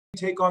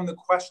take on the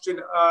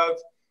question of,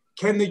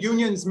 can the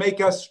unions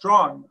make us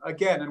strong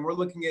again? And we're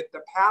looking at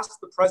the past,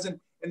 the present,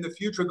 and the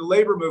future of the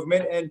labor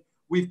movement. And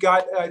we've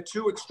got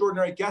two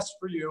extraordinary guests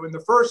for you. And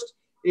the first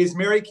is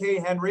Mary Kay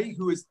Henry,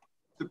 who is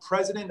the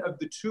president of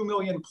the 2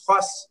 million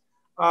plus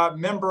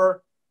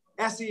member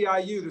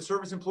SEIU, the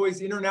Service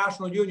Employees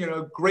International Union,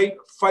 a great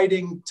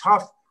fighting,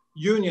 tough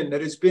union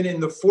that has been in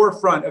the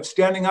forefront of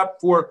standing up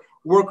for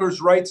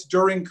workers' rights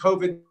during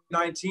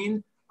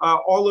COVID-19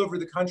 all over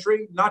the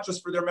country, not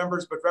just for their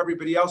members, but for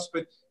everybody else.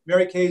 But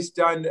Mary Kay's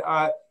done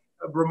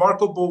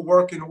remarkable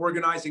work in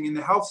organizing in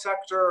the health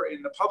sector,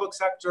 in the public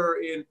sector,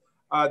 in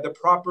the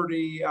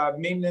property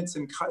maintenance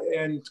and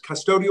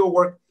custodial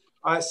work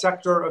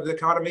sector of the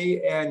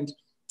economy. And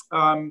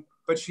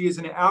but she is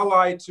an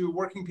ally to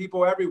working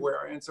people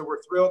everywhere. And so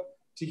we're thrilled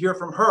to hear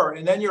from her.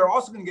 And then you're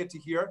also going to get to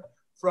hear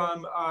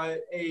from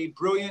a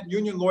brilliant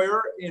union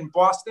lawyer in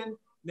Boston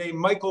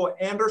named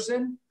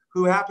MichaelAnderson,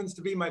 who happens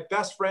to be my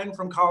best friend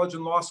from college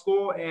and law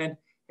school and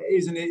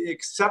is an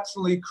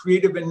exceptionally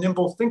creative and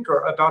nimble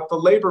thinker about the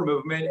labor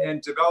movement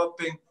and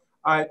developing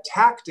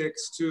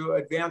tactics to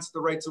advance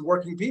the rights of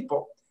working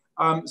people.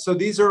 So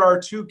these are our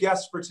two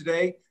guests for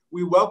today.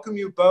 We welcome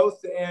you both.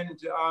 And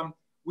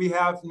we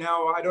have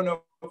now, I don't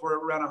know if we're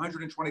around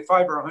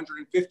 125 or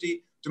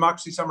 150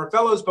 Democracy Summer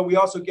Fellows, but we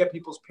also get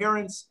people's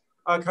parents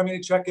coming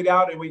to check it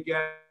out. And we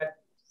get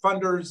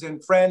funders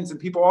and friends and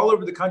people all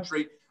over the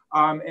country.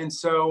 And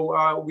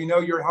so we know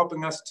you're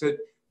helping us to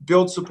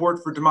build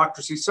support for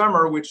Democracy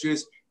Summer, which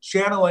is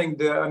channeling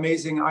the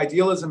amazing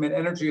idealism and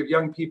energy of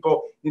young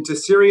people into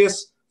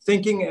serious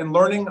thinking and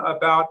learning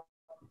about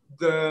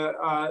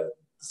the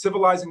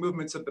civilizing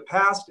movements of the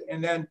past,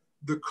 and then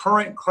the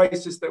current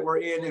crisis that we're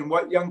in and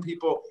what young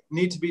people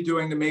need to be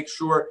doing to make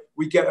sure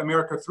we get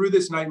America through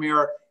this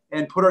nightmare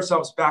and put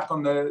ourselves back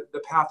on the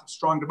path of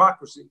strong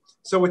democracy.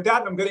 So with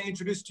that, I'm going to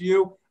introduce to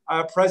you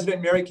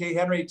President Mary Kay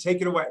Henry. Take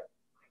it away.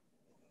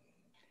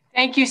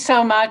 Thank you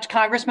so much,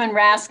 Congressman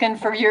Raskin,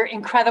 for your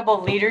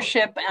incredible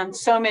leadership on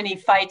so many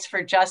fights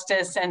for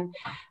justice. And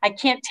I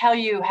can't tell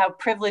you how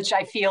privileged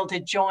I feel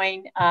to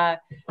join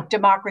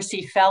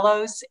Democracy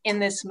Fellows in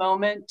this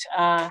moment,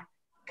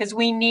 because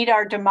we need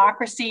our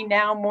democracy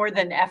now more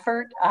than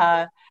ever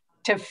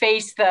to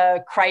face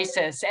the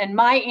crisis. And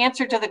my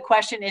answer to the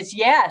question is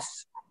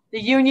yes,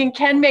 the union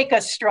can make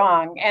us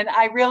strong. And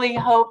I really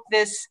hope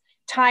this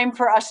time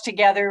for us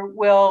together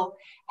will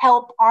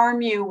help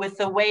arm you with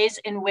the ways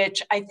in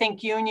which I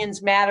think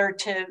unions matter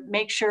to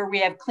make sure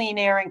we have clean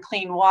air and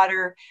clean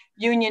water.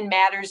 Union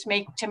matters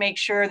to make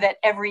sure that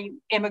every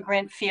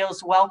immigrant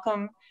feels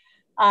welcome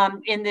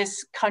in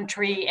this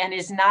country and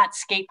is not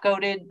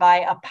scapegoated by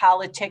a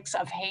politics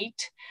of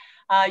hate.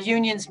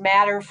 Unions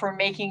matter for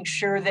making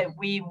sure that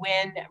we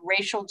win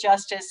racial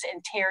justice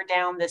and tear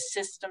down the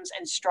systems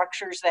and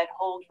structures that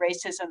hold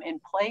racism in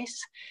place.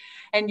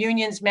 And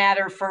unions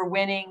matter for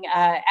winning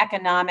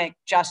economic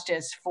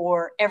justice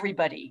for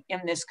everybody in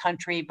this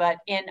country. But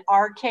in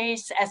our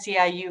case,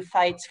 SEIU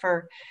fights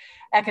for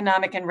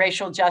economic and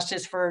racial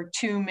justice for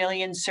 2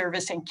 million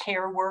service and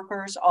care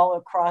workers all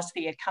across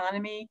the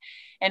economy.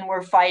 And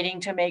we're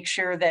fighting to make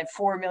sure that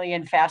 4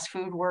 million fast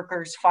food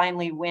workers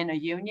finally win a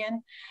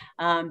union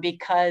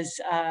because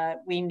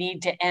we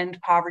need to end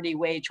poverty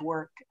wage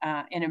work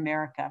in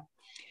America.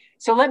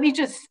 So let me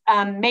just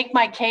make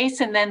my case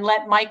and then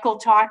let Michael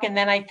talk. And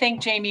then I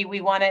think, Jamie, we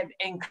want to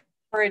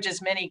encourage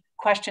as many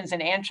questions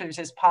and answers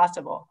as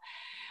possible.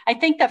 I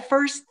think the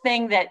first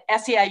thing that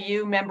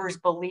SEIU members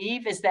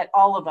believe is that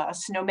all of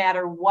us, no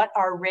matter what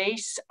our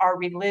race, our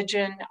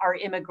religion, our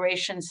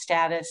immigration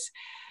status,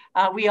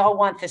 we all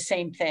want the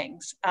same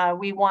things.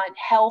 We want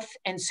health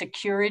and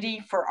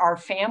security for our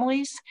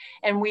families,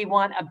 and we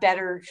want a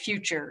better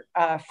future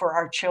for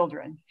our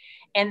children.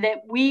 And that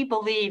we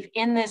believe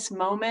in this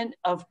moment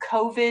of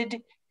COVID,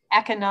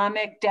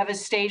 economic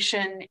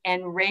devastation,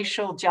 and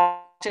racial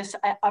justice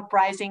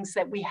uprisings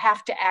that we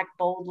have to act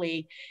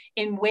boldly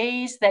in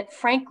ways that,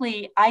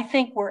 frankly, I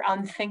think were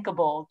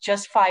unthinkable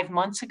just 5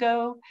 months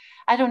ago.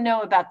 I don't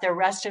know about the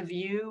rest of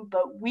you,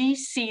 but we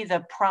see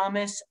the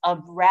promise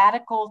of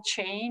radical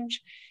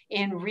change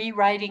in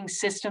rewriting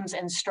systems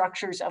and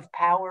structures of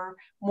power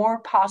more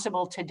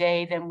possible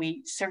today than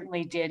we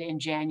certainly did in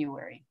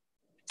January.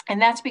 And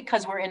that's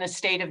because we're in a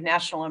state of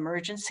national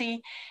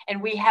emergency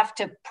and we have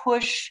to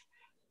push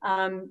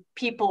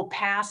people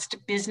past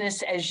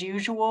business as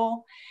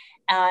usual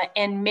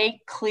and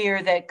make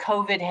clear that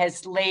COVID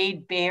has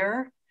laid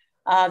bare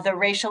the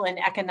racial and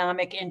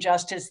economic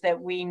injustice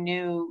that we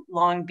knew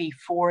long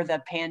before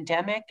the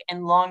pandemic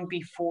and long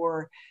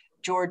before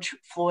George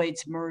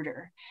Floyd's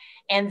murder.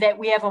 And that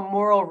we have a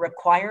moral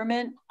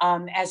requirement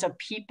as a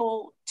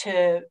people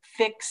to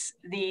fix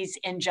these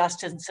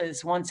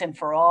injustices once and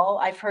for all.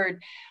 I've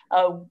heard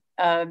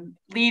a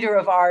leader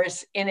of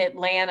ours in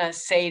Atlanta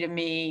say to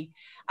me,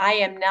 I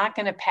am not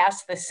going to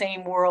pass the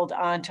same world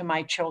on to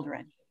my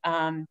children.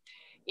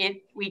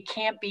 We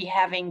can't be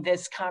having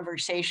this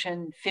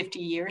conversation 50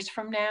 years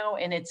from now,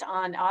 and it's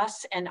on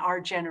us and our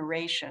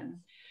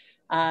generation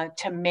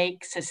to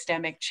make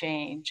systemic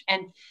change.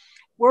 And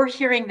We're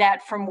hearing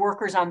that from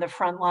workers on the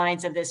front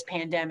lines of this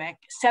pandemic.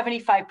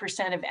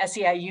 75% of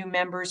SEIU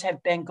members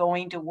have been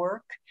going to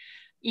work,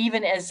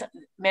 even as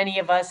many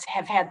of us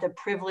have had the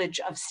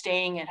privilege of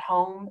staying at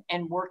home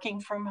and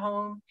working from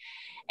home.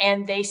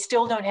 And they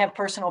still don't have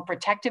personal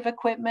protective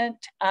equipment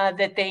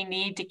that they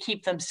need to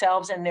keep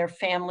themselves and their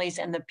families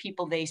and the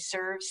people they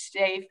serve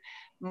safe.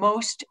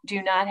 Most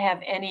do not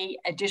have any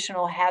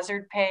additional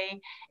hazard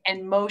pay,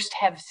 and most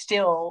have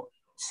still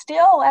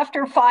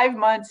after 5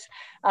 months,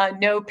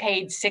 no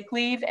paid sick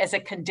leave as a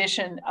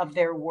condition of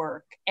their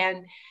work.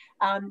 And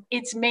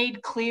it's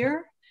made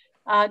clear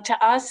to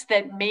us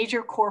that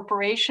major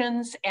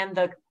corporations and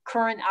the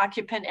current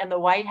occupant and the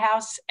White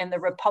House and the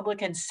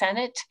Republican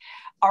Senate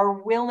are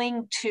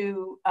willing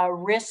to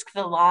risk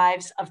the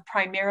lives of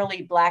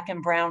primarily Black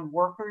and brown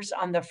workers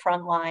on the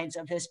front lines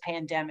of this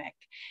pandemic.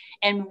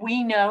 And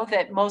we know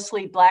that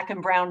mostly Black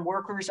and brown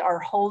workers are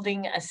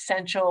holding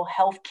essential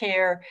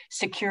healthcare,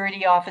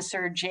 security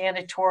officer,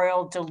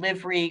 janitorial,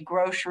 delivery,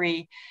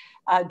 grocery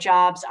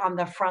jobs on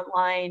the front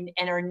line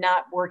and are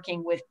not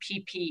working with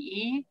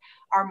PPE,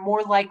 are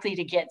more likely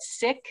to get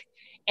sick.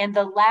 And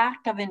the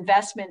lack of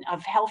investment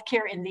of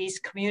healthcare in these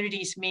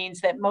communities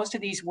means that most of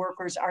these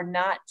workers are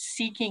not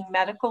seeking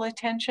medical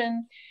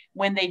attention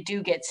when they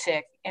do get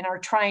sick and are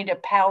trying to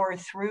power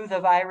through the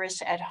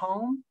virus at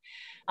home.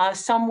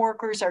 Some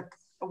workers are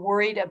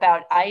worried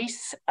about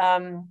ICE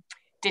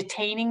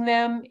detaining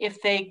them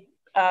if they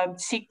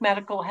seek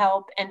medical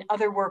help, and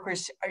other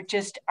workers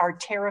are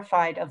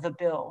terrified of the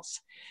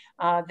bills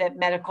that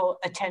medical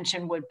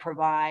attention would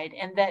provide.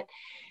 And that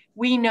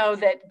we know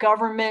that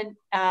government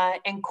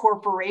and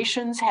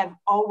corporations have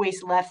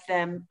always left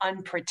them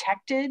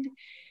unprotected,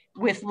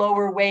 with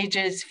lower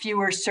wages,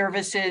 fewer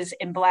services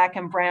in Black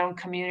and brown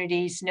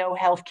communities, no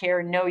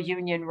healthcare, no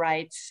union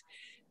rights.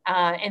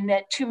 And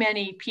that too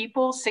many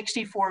people,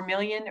 64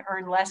 million,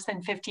 earn less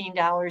than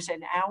 $15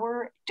 an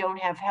hour, don't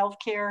have health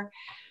care,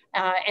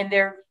 and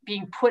they're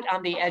being put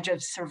on the edge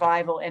of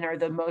survival and are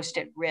the most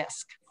at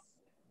risk.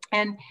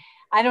 And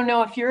I don't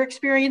know if you're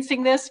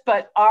experiencing this,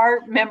 but our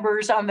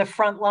members on the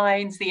front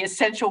lines, the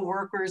essential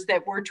workers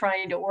that we're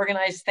trying to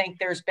organize, think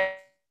there's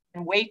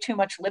been way too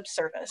much lip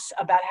service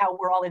about how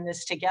we're all in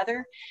this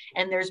together.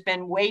 And there's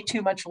been way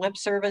too much lip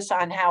service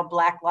on how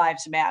Black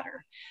lives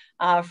matter.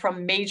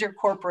 From major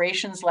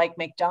corporations like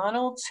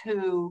McDonald's,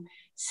 who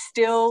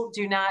still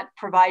do not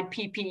provide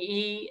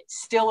PPE,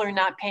 still are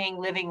not paying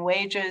living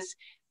wages,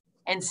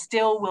 and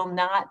still will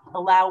not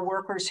allow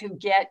workers who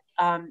get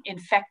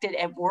infected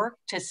at work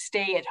to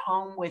stay at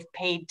home with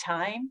paid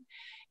time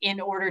in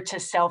order to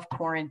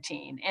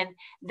self-quarantine. And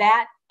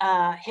that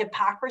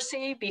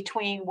hypocrisy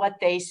between what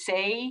they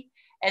say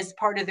as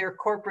part of their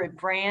corporate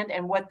brand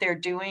and what they're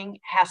doing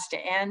has to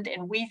end.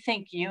 And we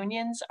think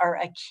unions are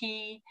a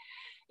key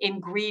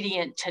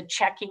ingredient to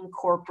checking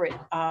corporate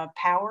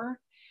power.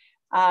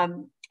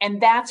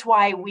 And that's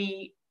why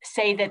we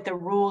say that the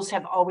rules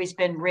have always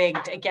been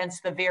rigged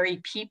against the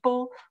very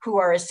people who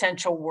are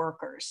essential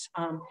workers.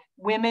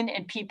 Women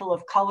and people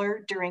of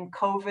color during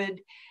COVID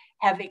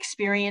have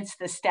experienced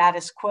the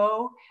status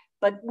quo,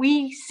 but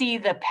we see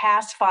the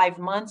past 5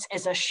 months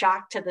as a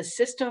shock to the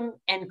system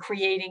and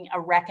creating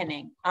a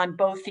reckoning on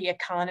both the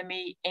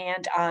economy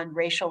and on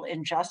racial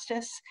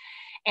injustice,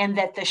 and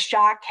that the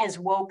shock has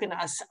woken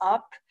us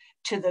up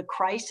to the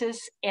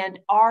crisis, and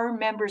our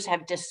members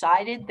have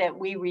decided that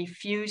we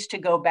refuse to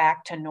go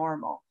back to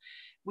normal.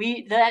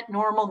 That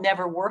normal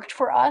never worked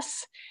for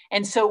us.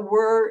 And so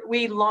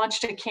we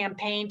launched a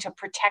campaign to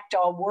protect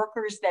all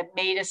workers that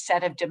made a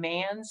set of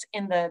demands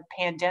in the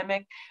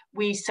pandemic.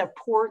 We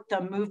support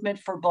the movement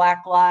for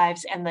Black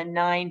Lives and the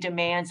 9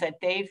 demands that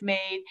they've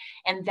made.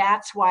 And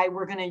that's why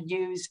we're going to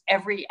use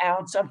every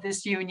ounce of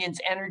this union's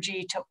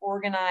energy to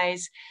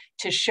organize,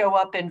 to show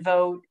up and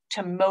vote,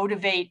 to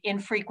motivate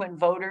infrequent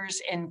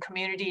voters in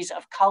communities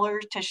of color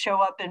to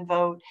show up and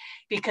vote,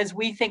 because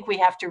we think we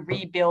have to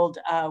rebuild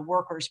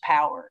workers'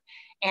 power.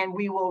 And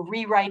we will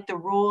rewrite the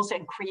rules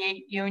and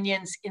create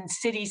unions in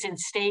cities and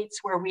states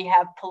where we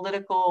have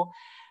political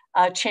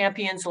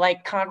champions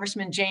like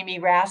Congressman Jamie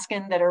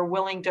Raskin that are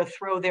willing to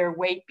throw their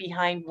weight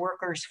behind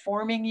workers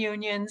forming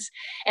unions.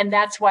 And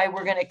that's why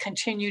we're going to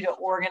continue to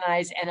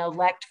organize and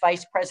elect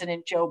Vice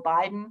President Joe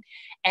Biden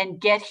and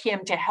get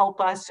him to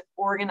help us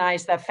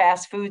organize the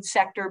fast food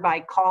sector by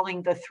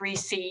calling the 3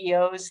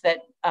 CEOs that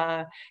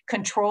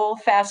control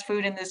fast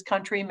food in this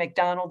country,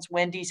 McDonald's,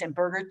 Wendy's, and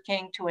Burger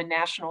King, to a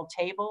national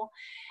table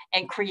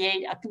and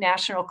create a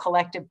national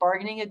collective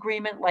bargaining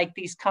agreement like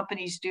these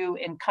companies do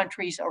in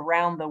countries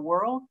around the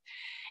world.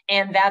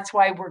 And that's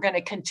why we're going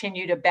to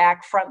continue to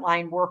back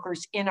frontline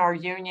workers in our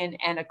union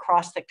and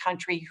across the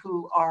country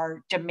who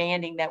are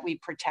demanding that we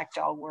protect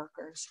all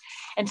workers.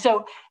 And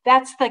so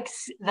that's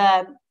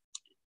the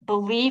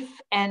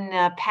belief and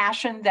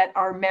passion that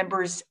our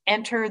members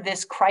enter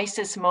this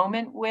crisis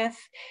moment with,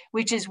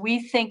 which is we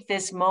think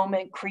this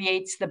moment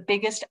creates the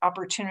biggest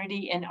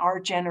opportunity in our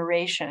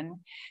generation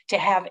to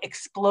have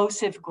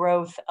explosive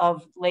growth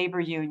of labor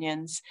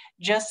unions,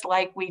 just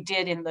like we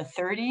did in the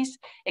 30s,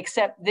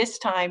 except this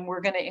time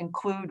we're going to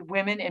include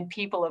women and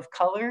people of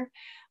color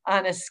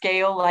on a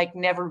scale like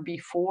never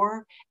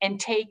before,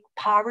 and take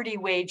poverty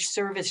wage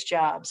service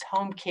jobs,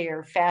 home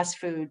care, fast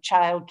food,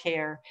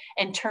 childcare,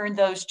 and turn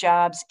those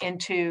jobs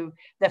into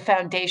the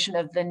foundation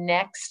of the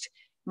next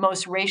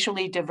most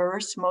racially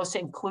diverse, most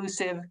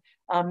inclusive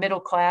middle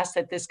class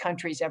that this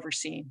country's ever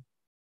seen.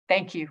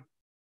 Thank you.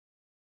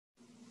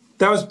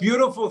 That was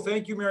beautiful.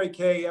 Thank you, Mary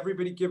Kay.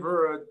 Everybody give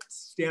her a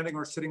standing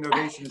or sitting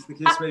ovation, as the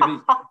case may be.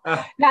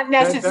 Not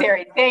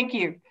necessary. Thank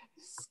you.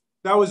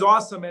 That was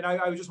awesome. And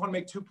I just want to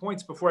make 2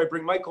 points before I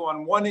bring Michael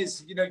on. One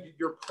is,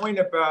 your point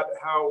about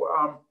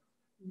how,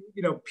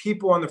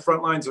 people on the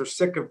front lines are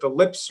sick of the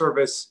lip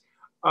service.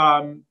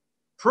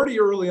 Pretty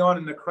early on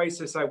in the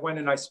crisis, I went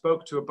and I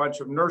spoke to a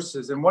bunch of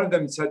nurses, and one of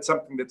them said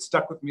something that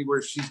stuck with me,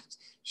 where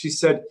she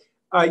said,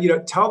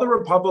 tell the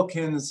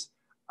Republicans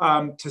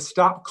to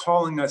stop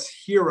calling us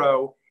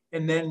hero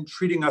and then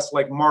treating us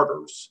like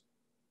martyrs,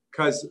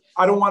 because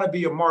I don't want to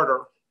be a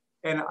martyr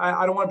and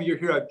I don't want to be your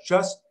hero.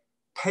 Just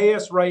pay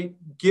us right,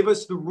 give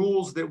us the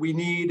rules that we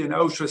need, and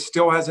OSHA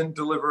still hasn't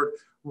delivered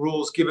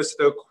rules. Give us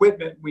the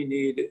equipment we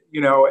need,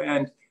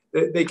 and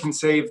they can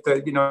save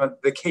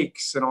the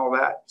cakes and all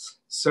that.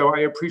 So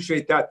I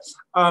appreciate that.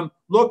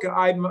 Look,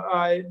 I'm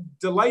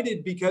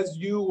delighted because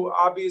you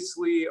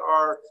obviously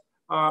are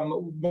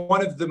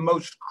one of the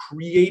most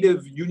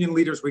creative union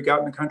leaders we got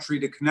in the country,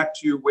 to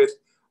connect you with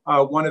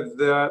one of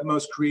the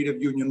most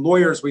creative union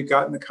lawyers we've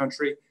got in the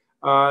country,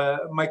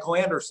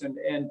 MichaelAnderson.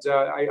 And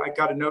I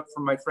got a note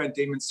from my friend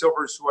Damon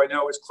Silvers, who I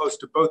know is close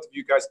to both of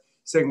you guys,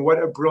 saying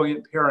what a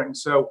brilliant pairing.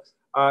 So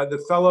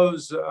the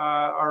fellows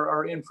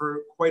are in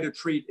for quite a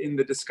treat in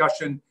the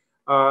discussion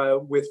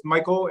with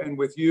Michael and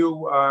with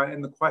you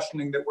and the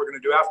questioning that we're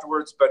going to do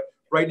afterwards. But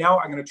right now,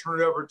 I'm going to turn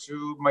it over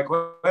to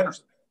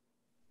MichaelAnderson.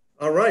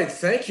 All right,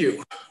 thank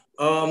you.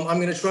 I'm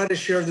going to try to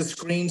share the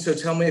screen, so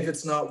tell me if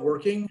it's not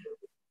working.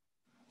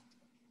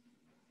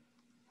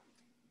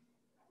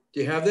 Do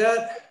you have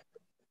that?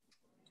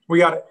 We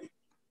got it.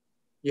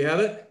 You have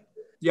it?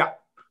 Yeah.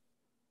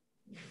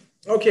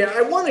 Okay,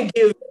 I want to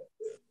give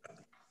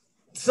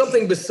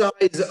something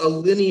besides a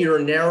linear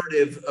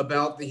narrative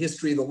about the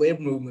history of the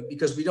labor movement,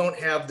 because we don't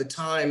have the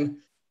time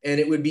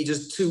and it would be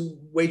just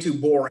way too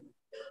boring.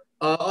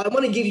 I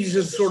want to give you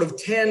just sort of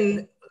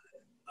 10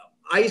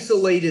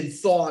 isolated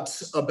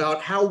thoughts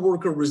about how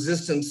worker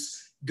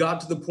resistance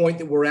got to the point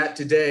that we're at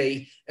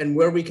today and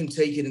where we can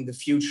take it in the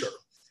future.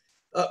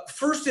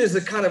 First is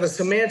a kind of a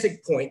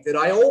semantic point that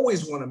I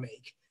always want to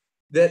make,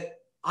 that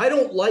I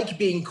don't like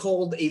being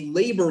called a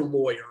labor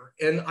lawyer,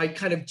 and I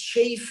kind of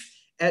chafe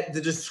at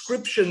the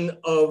description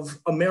of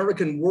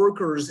American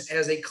workers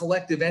as a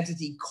collective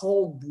entity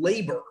called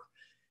labor,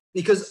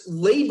 because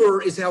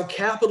labor is how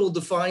capital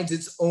defines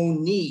its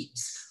own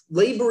needs.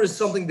 Labor is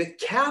something that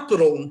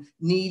capital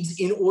needs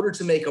in order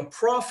to make a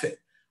profit.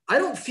 I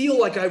don't feel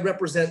like I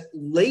represent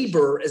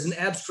labor as an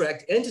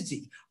abstract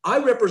entity. I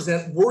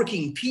represent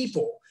working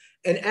people.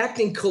 And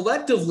acting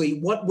collectively,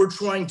 what we're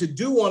trying to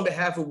do on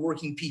behalf of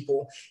working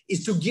people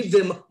is to give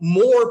them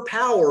more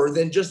power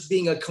than just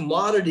being a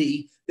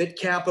commodity that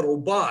capital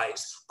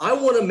buys. I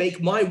want to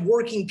make my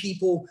working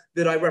people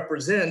that I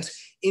represent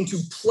into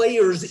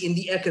players in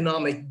the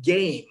economic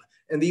game.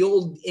 And the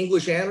old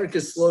English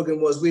anarchist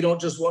slogan was, we don't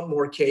just want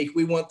more cake,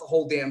 we want the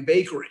whole damn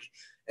bakery.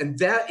 And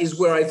that is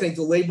where I think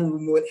the labor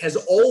movement has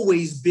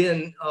always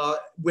been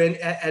when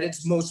at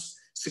its most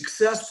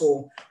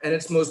successful and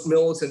its most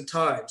militant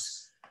times.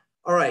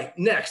 All right,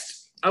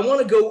 next, I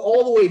want to go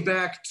all the way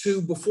back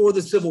to before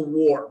the Civil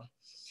War.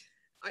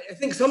 I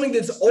think something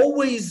that's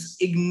always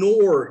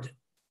ignored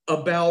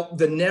about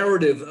the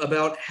narrative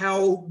about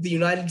how the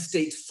United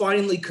States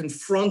finally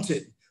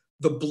confronted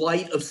the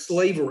blight of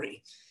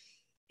slavery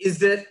is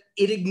that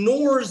it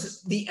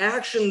ignores the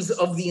actions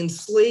of the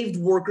enslaved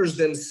workers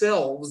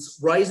themselves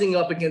rising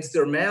up against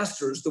their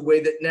masters the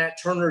way that Nat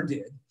Turner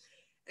did.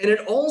 And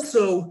it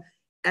also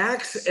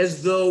acts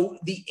as though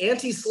the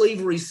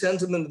anti-slavery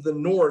sentiment of the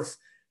North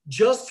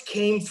just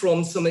came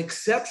from some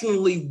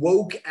exceptionally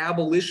woke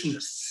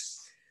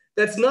abolitionists.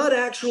 That's not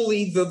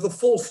actually the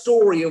full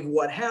story of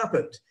what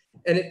happened.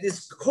 And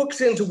this hooks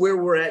into where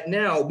we're at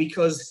now,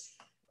 because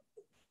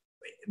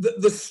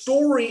the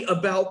story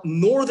about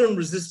Northern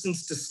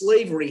resistance to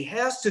slavery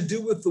has to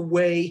do with the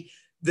way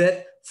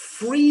that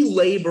free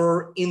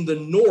labor in the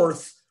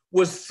North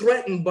was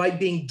threatened by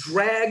being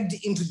dragged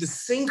into the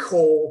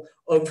sinkhole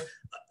of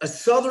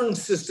Southern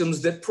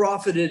systems that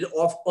profited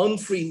off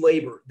unfree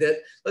labor,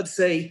 that, let's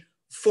say,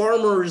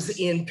 farmers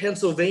in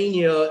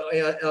Pennsylvania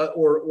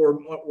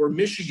or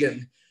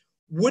Michigan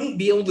wouldn't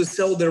be able to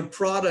sell their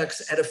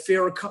products at a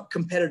fair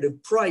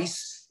competitive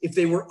price if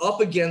they were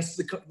up against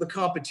the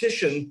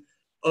competition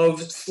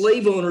of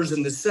slave owners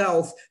in the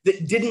South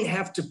that didn't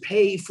have to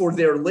pay for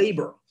their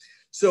labor.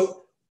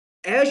 So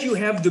as you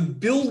have the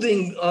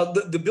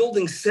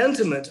building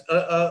sentiment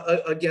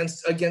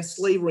against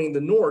slavery in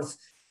the North,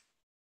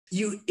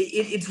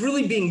 it's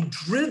really being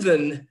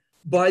driven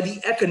by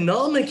the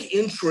economic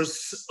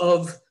interests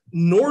of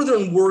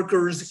Northern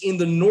workers in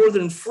the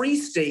Northern free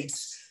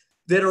states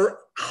that are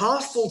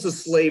hostile to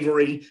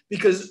slavery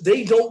because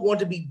they don't want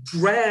to be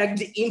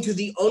dragged into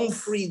the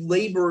unfree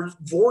labor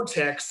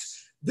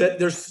vortex that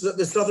the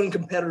Southern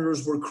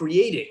competitors were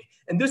creating.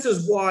 And this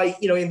is why,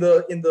 you know,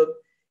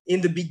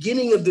 in the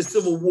beginning of the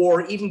Civil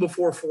War, even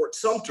before Fort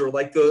Sumter,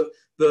 like the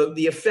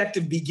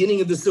effective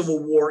beginning of the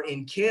Civil War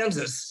in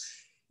Kansas,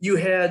 you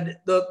had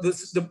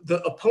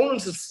the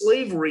opponents of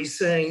slavery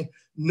saying,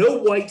 no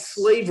white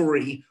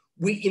slavery.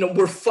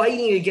 We're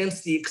fighting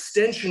against the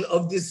extension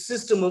of this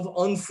system of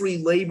unfree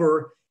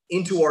labor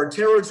into our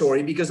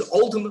territory because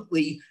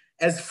ultimately,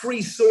 as free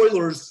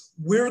soilers,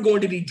 we're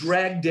going to be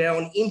dragged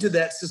down into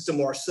that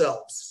system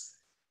ourselves.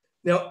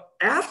 Now,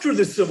 after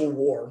the Civil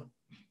War,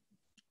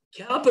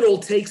 capital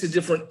takes a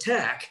different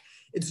tack.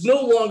 It's no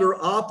longer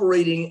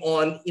operating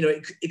on,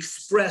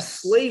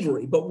 express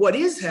slavery, but what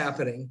is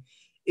happening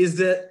is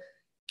that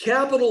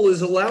capital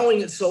is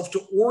allowing itself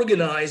to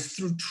organize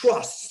through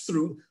trusts,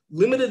 through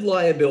limited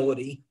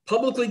liability,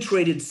 publicly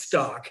traded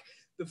stock,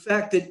 the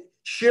fact that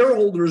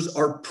shareholders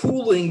are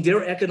pooling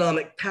their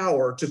economic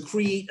power to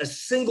create a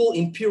single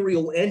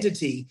imperial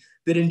entity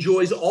that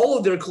enjoys all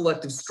of their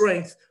collective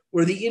strength,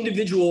 where the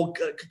individual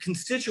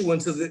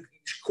constituents of the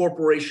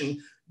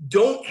corporation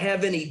don't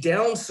have any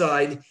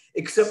downside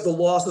except the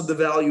loss of the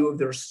value of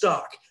their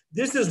stock.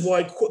 This is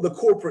why the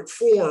corporate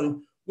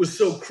form was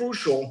so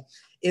crucial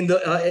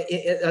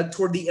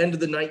toward the end of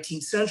the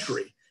 19th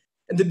century.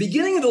 And the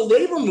beginning of the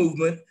labor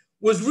movement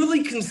was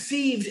really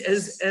conceived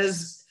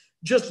as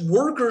just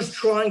workers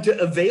trying to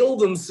avail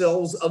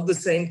themselves of the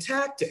same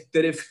tactic,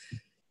 that if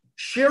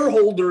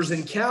shareholders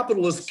and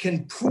capitalists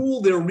can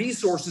pool their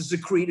resources to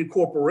create a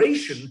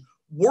corporation,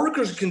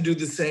 workers can do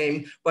the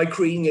same by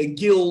creating a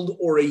guild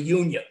or a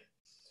union.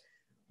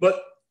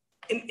 But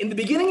in the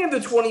beginning of the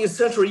 20th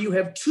century, you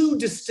have two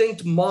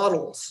distinct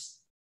models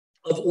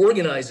of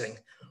organizing.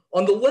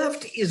 On the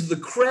left is the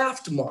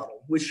craft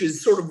model, which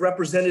is sort of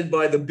represented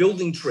by the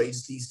building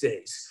trades these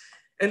days.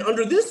 And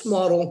under this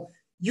model,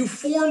 you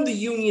form the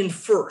union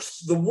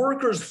first. The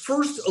workers'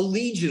 first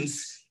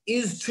allegiance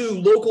is to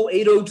local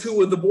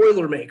 802 of the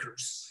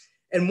Boilermakers.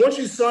 And once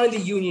you sign the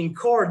union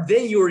card,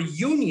 then your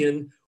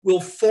union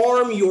will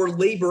farm your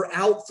labor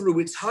out through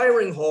its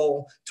hiring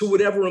hall to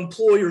whatever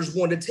employers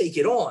want to take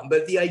it on.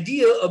 But the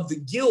idea of the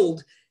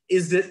guild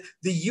is that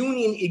the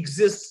union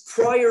exists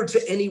prior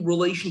to any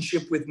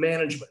relationship with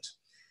management.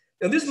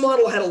 Now, this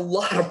model had a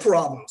lot of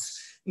problems.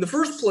 In the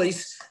first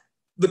place,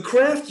 the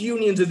craft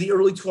unions of the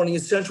early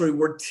 20th century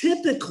were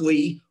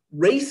typically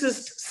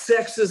racist,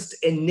 sexist,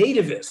 and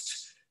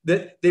nativist,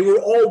 that they were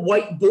all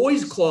white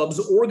boys clubs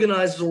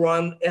organized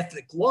around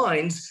ethnic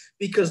lines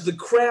because the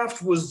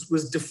craft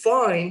was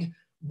defined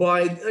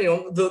by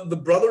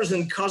the brothers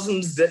and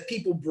cousins that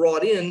people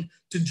brought in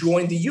to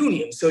join the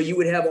union. So you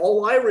would have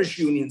all Irish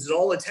unions and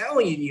all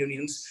Italian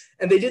unions,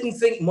 and they didn't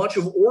think much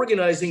of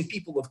organizing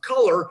people of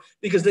color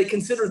because they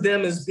considered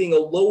them as being a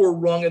lower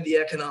rung of the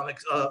economic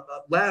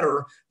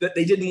ladder that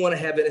they didn't want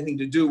to have anything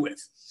to do with.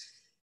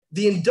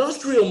 The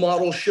industrial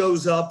model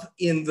shows up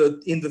in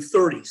the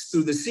 30s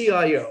through the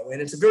SEIU,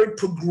 and it's a very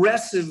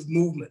progressive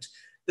movement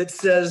that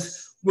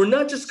says, we're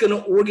not just going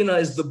to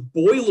organize the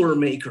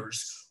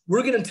Boilermakers.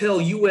 We're going to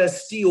tell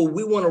U.S. Steel,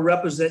 we want to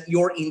represent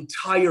your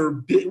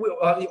entire,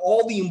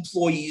 all the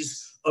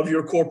employees of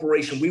your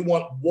corporation. We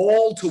want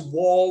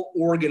wall-to-wall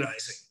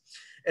organizing.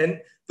 And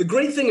the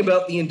great thing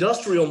about the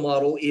industrial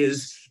model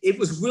is it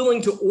was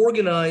willing to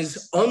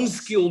organize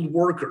unskilled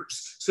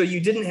workers. So you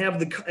didn't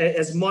have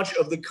as much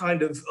of the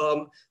kind of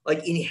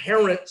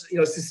inherent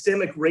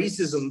systemic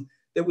racism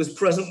that was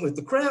present with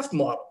the craft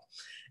model.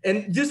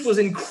 And this was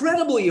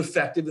incredibly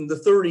effective in the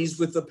 30s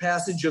with the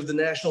passage of the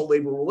National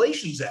Labor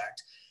Relations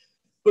Act.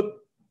 But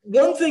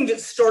one thing that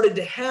started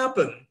to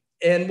happen,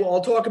 and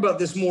I'll talk about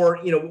this more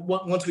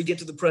once we get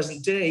to the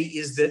present day,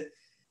 is that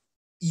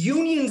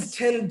unions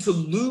tended to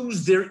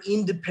lose their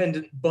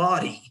independent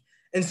body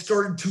and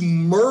started to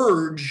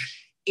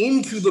merge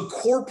into the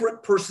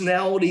corporate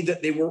personality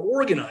that they were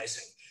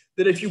organizing.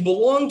 That if you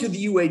belonged to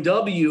the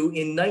UAW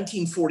in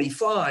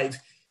 1945,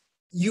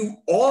 you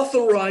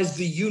authorized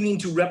the union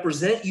to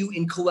represent you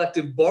in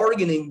collective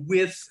bargaining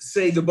with,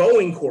 say, the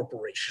Boeing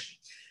Corporation.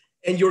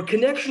 And your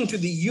connection to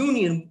the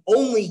union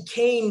only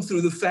came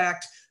through the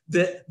fact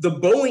that the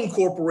Boeing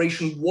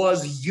Corporation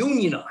was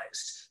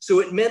unionized. So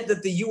it meant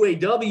that the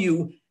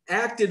UAW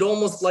acted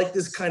almost like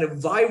this kind of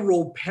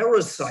viral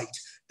parasite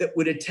that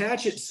would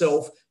attach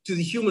itself to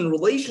the human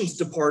relations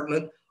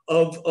department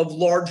of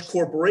large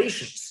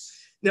corporations.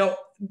 Now,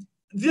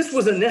 this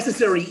was a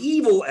necessary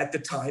evil at the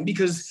time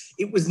because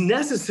it was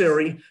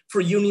necessary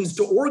for unions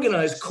to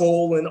organize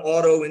coal and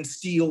auto and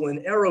steel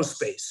and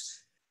aerospace.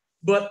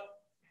 But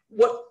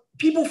what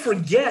people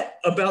forget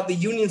about the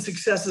union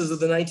successes of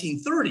the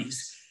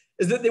 1930s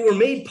is that they were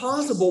made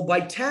possible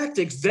by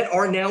tactics that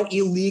are now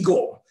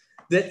illegal.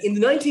 that in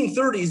the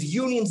 1930s,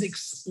 unions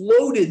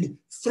exploded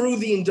through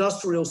the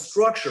industrial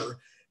structure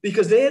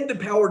because they had the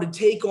power to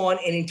take on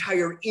an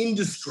entire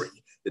industry.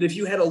 That if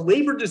you had a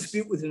labor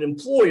dispute with an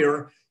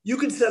employer, you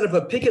could set up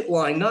a picket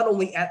line, not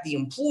only at the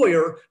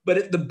employer, but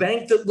at the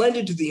bank that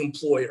lended to the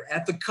employer,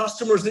 at the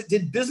customers that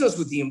did business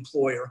with the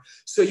employer.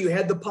 So you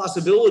had the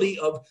possibility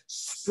of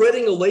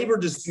spreading a labor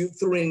dispute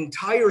through an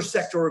entire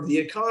sector of the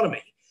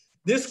economy.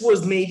 This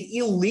was made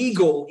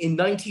illegal in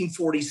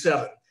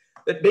 1947.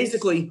 That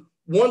basically,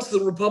 once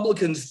the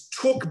Republicans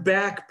took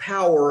back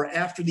power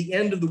after the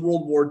end of the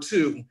World War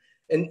II,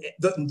 and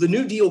the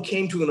New Deal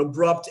came to an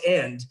abrupt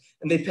end,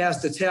 and they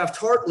passed the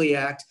Taft-Hartley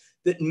Act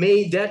that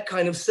made that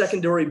kind of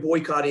secondary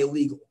boycott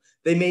illegal.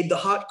 They made the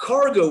hot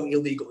cargo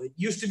illegal. It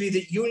used to be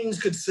that unions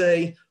could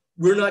say,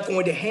 we're not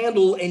going to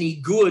handle any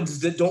goods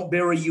that don't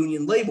bear a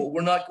union label.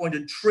 We're not going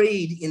to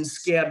trade in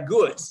scab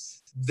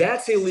goods.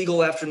 That's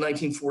illegal after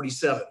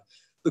 1947.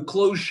 The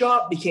closed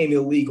shop became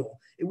illegal.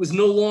 It was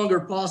no longer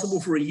possible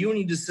for a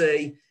union to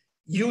say,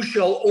 you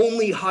shall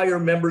only hire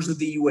members of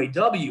the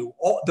UAW.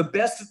 The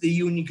best that the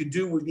union could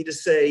do would be to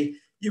say,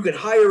 you can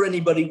hire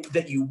anybody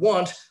that you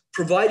want,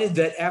 provided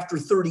that after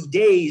 30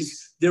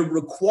 days, they're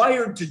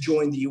required to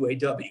join the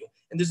UAW.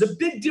 And there's a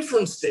big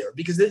difference there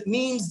because it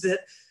means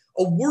that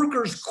a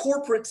worker's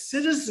corporate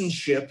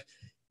citizenship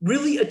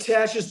really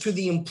attaches to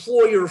the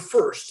employer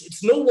first.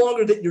 It's no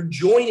longer that you're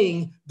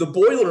joining the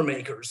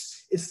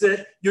Boilermakers. It's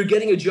that you're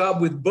getting a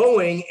job with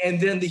Boeing, and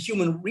then the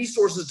Human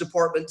Resources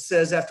Department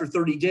says after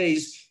 30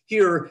 days,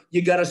 here,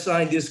 you got to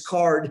sign this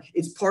card.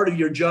 It's part of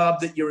your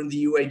job that you're in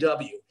the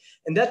UAW.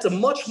 And that's a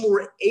much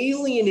more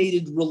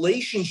alienated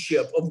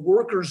relationship of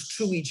workers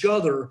to each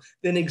other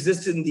than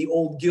existed in the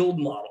old guild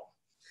model.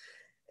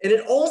 And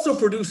it also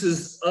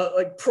produces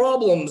like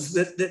problems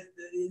that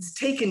it's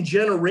taken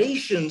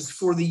generations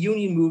for the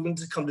union movement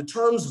to come to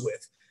terms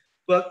with.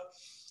 But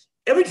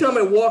every time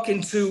I walk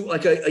into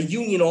like a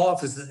union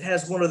office that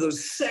has one of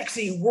those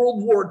sexy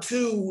World War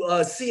II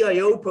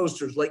CIO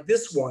posters like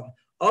this one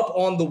up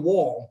on the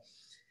wall,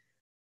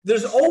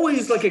 there's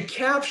always like a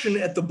caption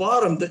at the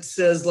bottom that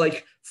says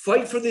like,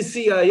 fight for the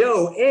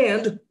CIO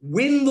and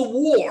win the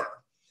war.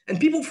 And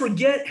people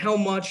forget how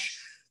much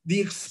the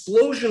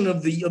explosion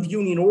of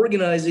union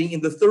organizing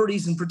in the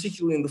 30s and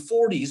particularly in the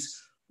 40s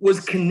was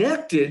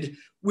connected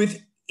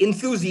with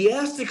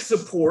enthusiastic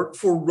support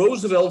for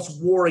Roosevelt's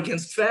war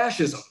against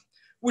fascism,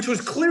 which was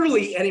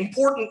clearly an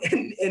important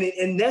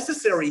and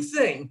necessary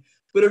thing.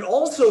 But it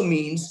also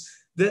means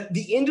that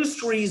the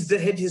industries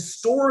that had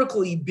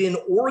historically been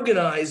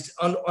organized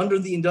under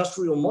the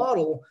industrial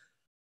model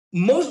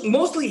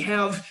mostly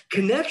have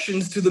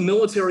connections to the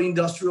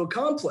military-industrial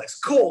complex,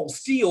 coal,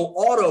 steel,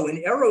 auto,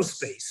 and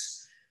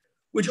aerospace,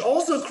 which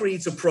also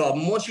creates a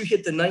problem once you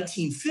hit the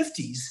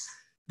 1950s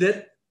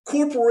that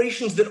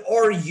corporations that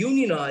are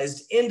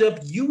unionized end up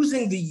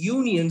using the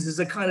unions as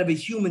a kind of a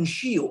human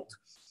shield.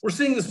 We're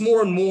seeing this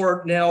more and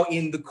more now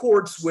in the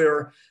courts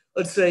where,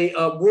 let's say,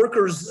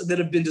 workers that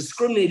have been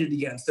discriminated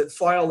against, that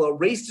file a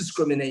race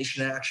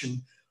discrimination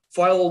action,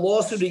 file a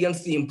lawsuit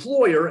against the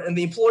employer, and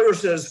the employer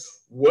says,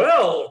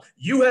 well,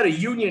 you had a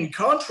union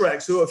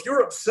contract, so if you're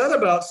upset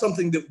about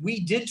something that we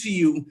did to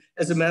you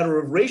as a matter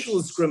of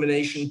racial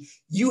discrimination,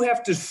 you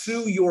have to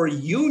sue your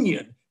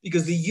union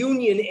because the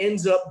union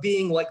ends up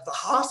being like the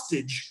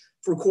hostage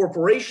for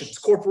corporations.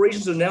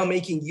 Corporations are now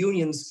making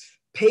unions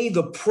pay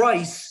the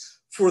price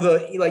for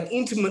the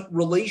intimate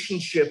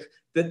relationship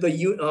that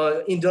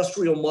the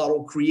industrial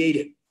model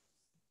created.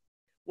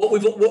 What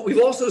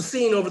we've also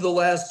seen over the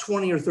last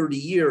 20 or 30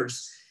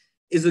 years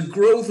is a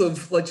growth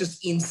of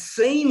just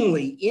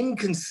insanely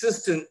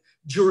inconsistent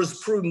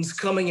jurisprudence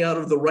coming out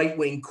of the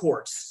right-wing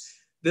courts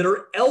that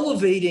are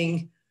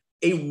elevating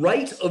a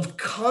right of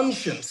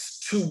conscience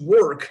to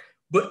work,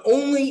 but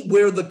only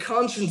where the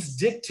conscience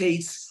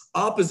dictates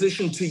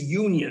opposition to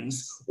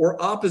unions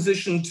or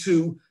opposition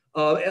to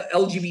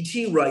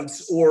LGBT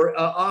rights or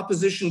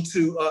opposition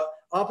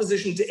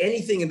to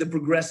anything in the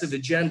progressive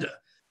agenda.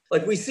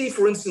 Like we see,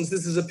 for instance,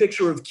 this is a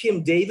picture of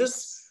Kim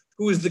Davis,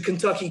 who is the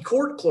Kentucky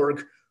court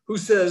clerk, who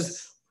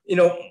says,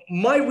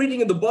 my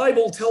reading of the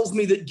Bible tells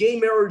me that gay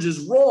marriage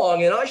is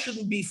wrong and I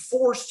shouldn't be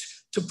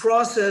forced to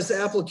process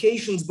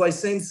applications by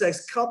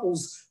same-sex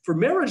couples for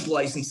marriage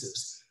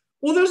licenses.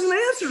 Well, there's an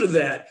answer to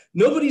that.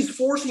 Nobody's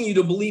forcing you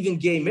to believe in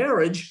gay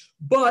marriage,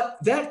 but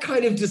that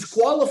kind of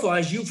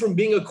disqualifies you from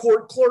being a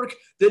court clerk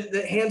that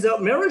hands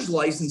out marriage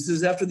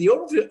licenses after the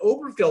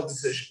Obergefell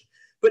decision.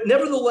 But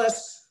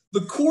nevertheless,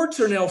 the courts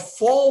are now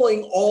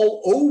falling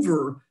all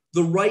over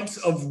the rights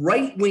of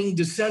right-wing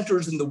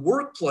dissenters in the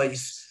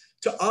workplace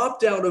to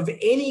opt out of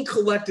any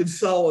collective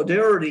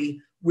solidarity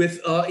with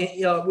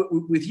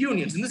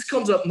unions. And this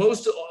comes up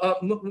most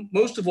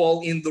of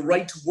all in the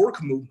right to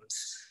work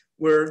movements,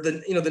 where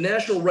the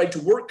National Right to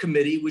Work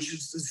Committee, which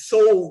is the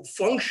sole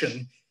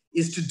function,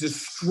 is to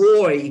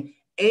destroy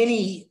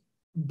any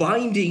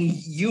binding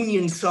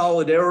union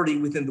solidarity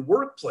within the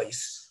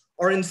workplace,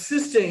 are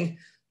insisting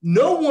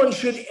no one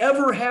should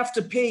ever have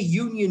to pay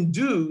union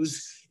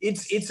dues.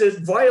 It's a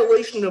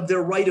violation of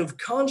their right of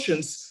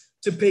conscience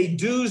to pay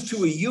dues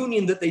to a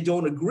union that they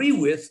don't agree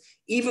with,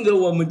 even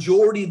though a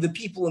majority of the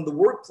people in the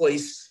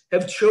workplace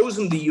have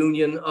chosen the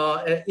union,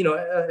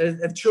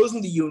 have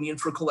chosen the union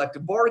for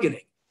collective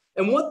bargaining.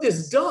 And what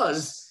this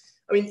does,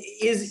 I mean,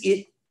 is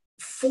it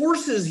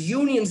forces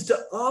unions to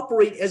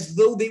operate as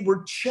though they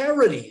were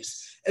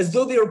charities, as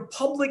though they are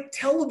public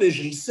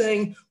television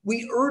saying,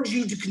 we urge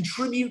you to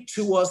contribute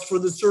to us for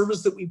the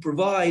service that we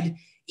provide,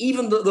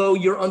 even though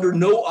you're under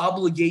no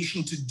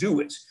obligation to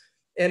do it.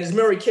 And as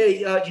Mary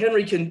Kay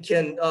Henry can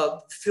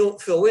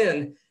fill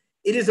in,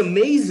 it is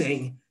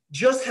amazing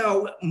just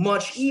how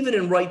much, even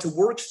in right to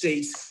work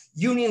states,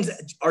 unions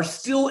are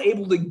still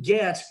able to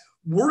get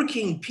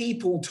working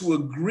people to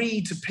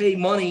agree to pay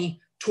money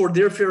toward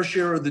their fair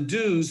share of the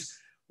dues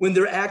when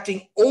they're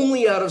acting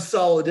only out of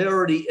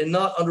solidarity and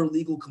not under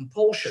legal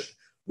compulsion,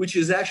 which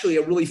is actually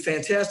a really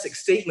fantastic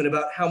statement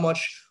about how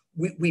much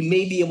we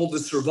may be able to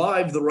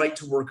survive the right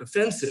to work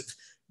offensive.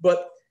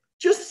 But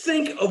just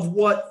think of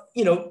what,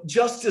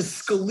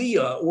 Justice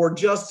Scalia or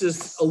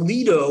Justice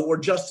Alito or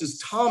Justice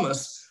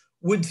Thomas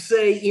would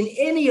say in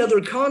any other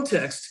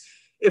context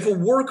if a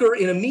worker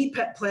in a meat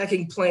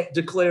packing plant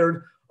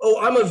declared, oh,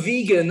 I'm a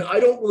vegan, I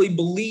don't really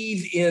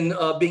believe in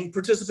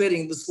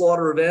participating in the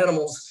slaughter of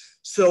animals,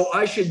 so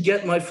I should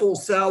get my full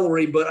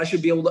salary, but I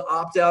should be able to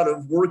opt out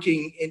of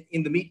working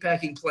in the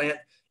meatpacking plant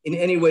in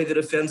any way that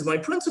offends my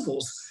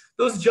principles.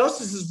 Those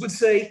justices would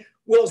say,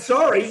 well,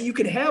 sorry, you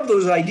can have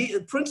those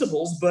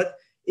principles, but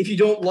if you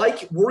don't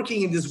like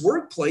working in this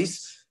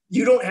workplace,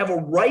 you don't have a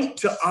right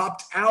to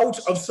opt out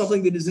of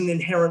something that is an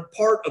inherent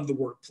part of the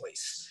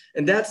workplace.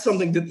 And that's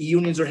something that the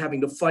unions are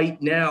having to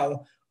fight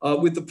now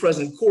with the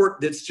present court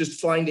that's just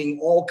finding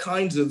all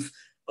kinds of,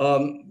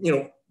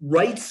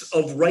 rights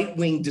of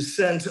right-wing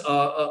dissent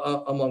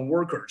among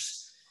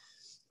workers.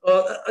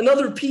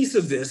 Another piece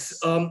of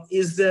this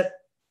is that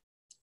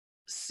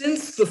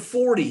since the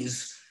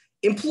 40s,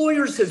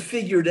 employers have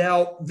figured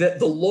out that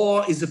the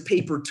law is a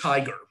paper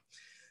tiger,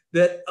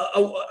 that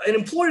an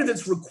employer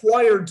that's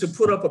required to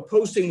put up a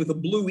posting with a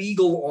blue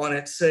eagle on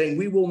it saying,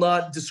 we will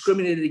not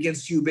discriminate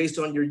against you based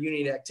on your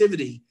union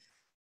activity.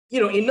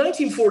 In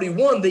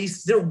 1941,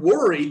 they're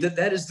worried that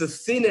that is the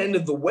thin end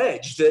of the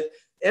wedge, that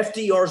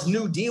FDR's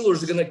new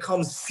dealers are going to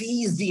come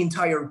seize the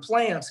entire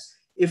plant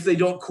if they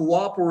don't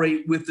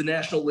cooperate with the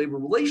National Labor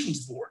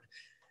Relations Board.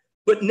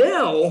 But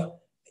now,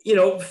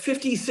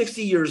 50,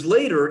 60 years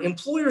later,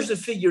 employers have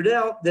figured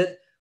out that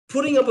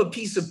putting up a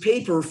piece of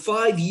paper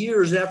 5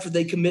 years after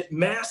they commit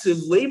massive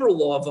labor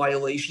law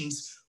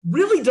violations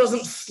really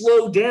doesn't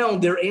slow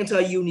down their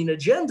anti-union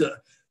agenda.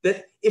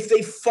 That if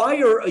they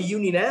fire a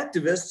union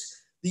activist,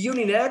 the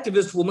union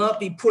activist will not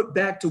be put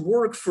back to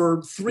work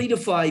for 3 to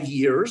 5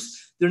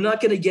 years. They're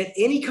not going to get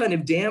any kind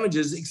of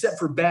damages except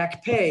for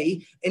back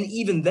pay. And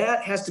even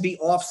that has to be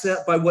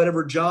offset by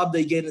whatever job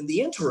they get in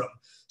the interim.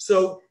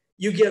 So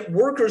you get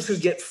workers who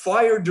get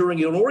fired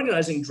during an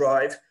organizing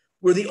drive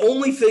where the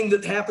only thing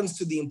that happens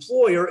to the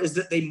employer is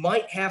that they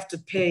might have to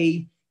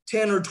pay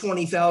 $10,000 or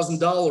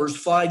 $20,000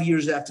 5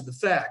 years after the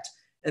fact.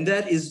 And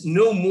that is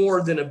no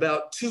more than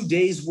about 2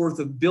 days worth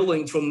of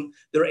billing from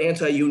their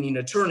anti-union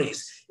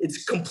attorneys.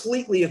 It's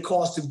completely a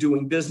cost of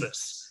doing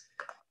business.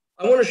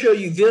 I want to show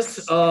you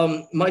this.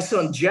 My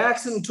son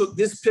Jackson took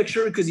this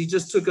picture because he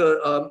just took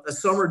a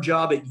summer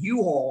job at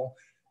U-Haul.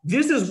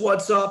 This is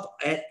what's up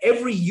at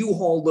every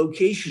U-Haul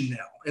location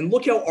now. And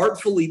look how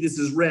artfully this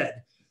is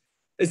read.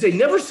 They say,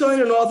 never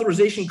sign an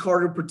authorization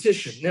card or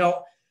petition.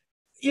 Now,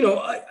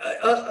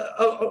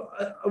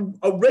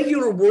 a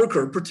regular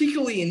worker,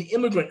 particularly an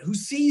immigrant who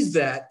sees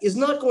that, is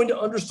not going to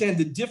understand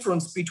the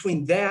difference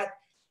between that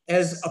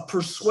as a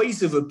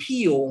persuasive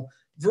appeal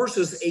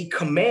versus a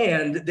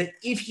command that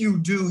if you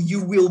do,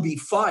 you will be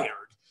fired.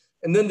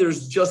 And then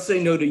there's just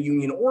say no to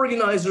union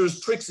organizers.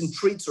 Tricks and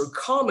treats are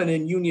common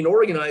in union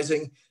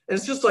organizing. And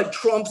it's just like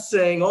Trump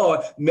saying,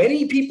 oh,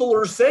 many people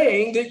are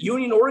saying that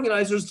union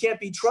organizers can't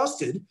be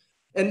trusted.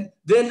 And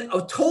then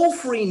a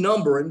toll-free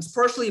number, and it's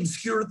partially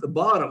obscured at the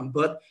bottom,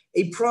 but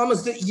a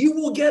promise that you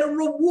will get a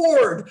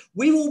reward.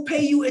 We will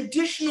pay you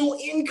additional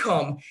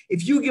income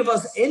if you give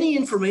us any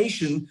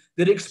information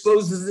that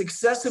exposes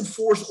excessive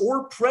force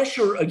or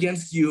pressure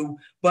against you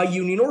by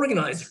union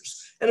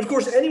organizers. And of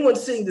course, anyone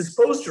seeing this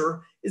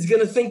poster is going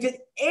to think that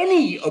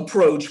any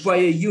approach by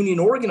a union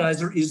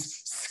organizer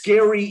is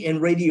scary and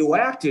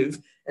radioactive,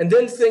 and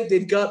then think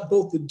they've got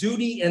both the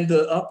duty and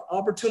the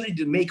opportunity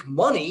to make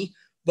money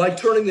by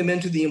turning them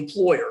into the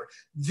employer.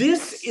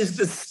 This is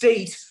the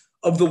state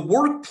of the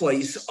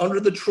workplace under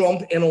the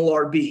Trump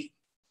NLRB.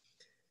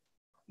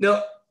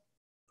 Now,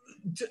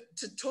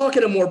 to talk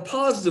in a more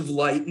positive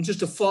light, and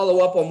just to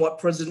follow up on what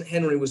President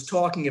Henry was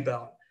talking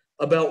about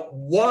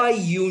why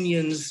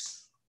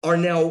unions are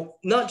now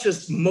not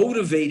just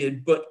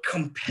motivated, but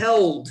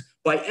compelled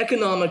by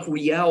economic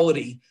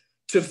reality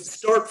to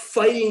start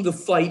fighting the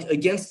fight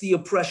against the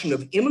oppression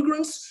of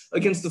immigrants,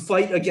 against the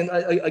fight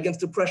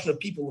against oppression of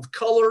people of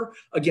color,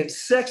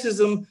 against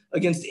sexism,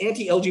 against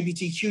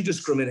anti-LGBTQ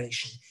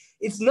discrimination.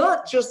 It's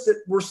not just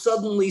that we're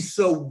suddenly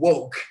so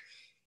woke.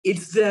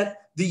 It's that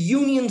the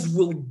unions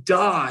will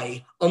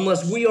die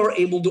unless we are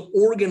able to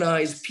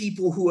organize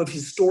people who have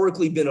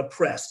historically been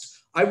oppressed.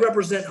 I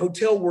represent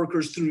hotel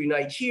workers through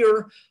Unite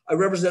Here. I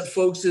represent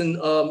folks in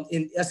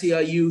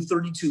SEIU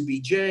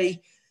 32BJ.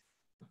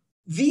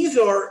 These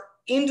are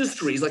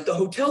industries like the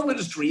hotel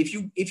industry.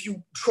 If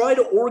you try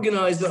to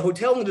organize the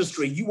hotel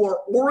industry, you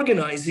are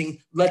organizing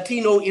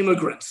Latino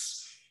immigrants.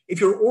 If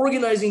you're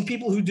organizing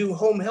people who do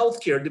home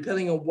health care,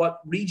 depending on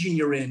what region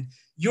you're in,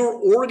 you're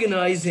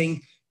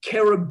organizing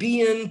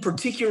Caribbean,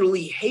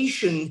 particularly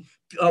Haitian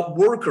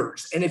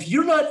workers. And if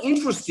you're not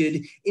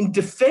interested in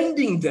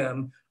defending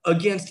them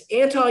against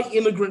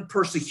anti-immigrant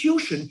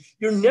persecution,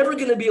 you're never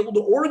going to be able to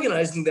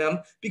organize them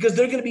because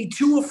they're going to be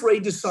too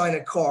afraid to sign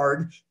a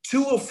card,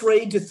 too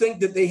afraid to think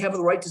that they have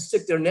the right to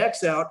stick their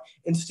necks out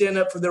and stand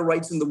up for their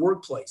rights in the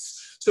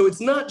workplace. So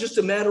it's not just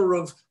a matter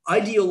of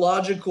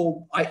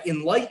ideological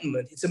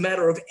enlightenment, it's a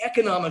matter of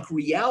economic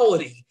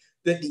reality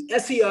that the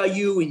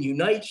SEIU and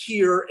Unite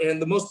Here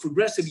and the most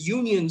progressive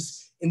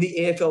unions in the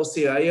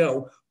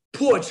AFL-CIO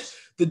put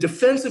the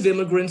defense of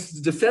immigrants,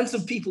 the defense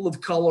of people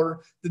of color,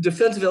 the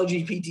defense of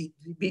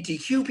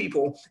LGBTQ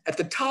people at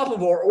the top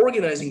of our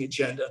organizing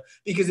agenda,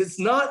 because it's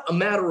not a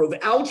matter of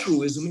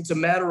altruism, it's a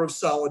matter of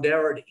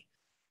solidarity.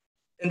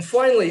 And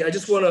finally, I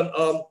just want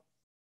to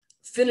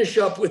finish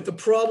up with the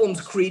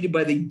problems created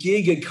by the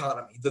gig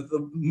economy.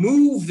 The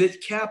move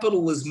that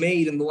capital has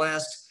made in the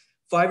last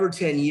 5 or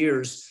 10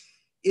 years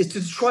is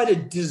to try to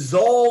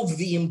dissolve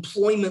the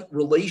employment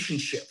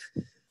relationship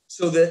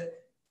so that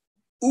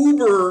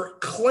Uber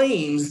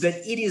claims that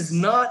it is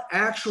not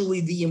actually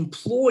the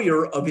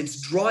employer of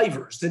its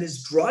drivers, that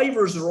its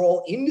drivers are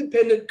all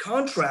independent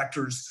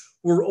contractors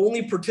who are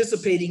only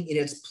participating in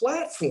its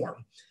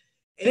platform.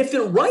 And if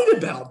they're right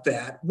about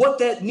that, what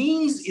that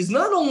means is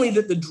not only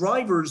that the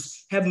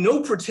drivers have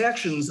no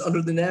protections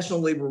under the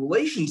National Labor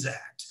Relations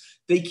Act,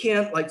 they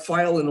can't like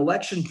file an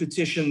election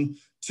petition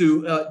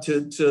to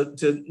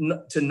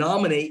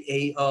nominate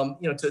a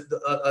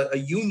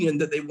union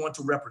that they want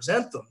to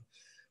represent them.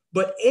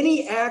 But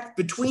any act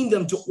between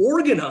them to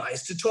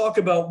organize, to talk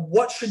about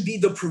what should be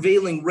the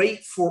prevailing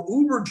rate for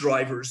Uber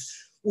drivers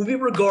will be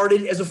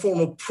regarded as a form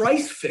of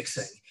price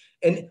fixing.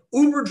 And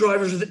Uber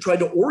drivers that try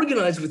to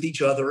organize with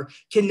each other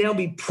can now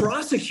be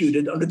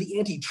prosecuted under the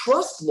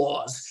antitrust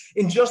laws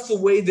in just the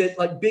way that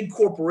like big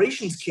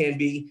corporations can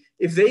be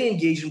if they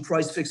engage in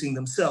price fixing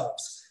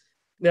themselves.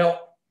 Now,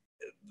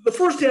 the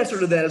first answer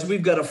to that is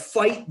we've got to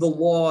fight the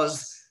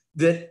laws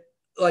that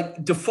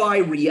like defy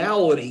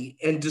reality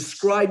and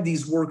describe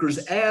these workers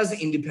as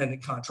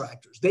independent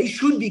contractors. They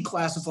should be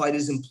classified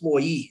as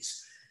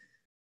employees.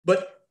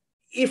 But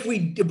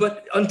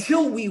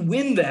until we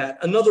win that,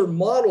 another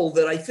model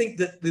that I think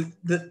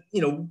that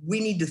we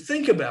need to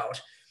think about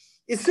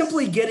is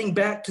simply getting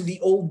back to the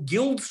old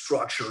guild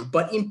structure,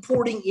 but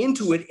importing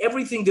into it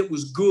everything that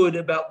was good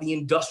about the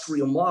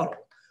industrial model.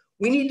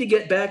 We need to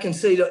get back and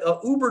say to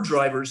Uber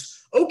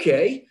drivers,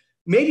 okay,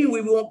 maybe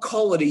we won't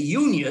call it a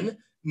union.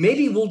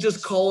 Maybe we'll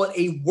just call it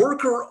a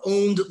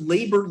worker-owned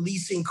labor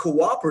leasing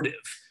cooperative,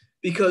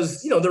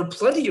 because there are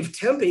plenty of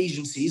temp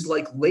agencies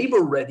like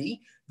Labor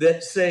Ready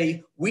that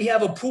say, we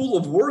have a pool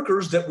of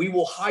workers that we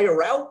will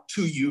hire out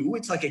to you.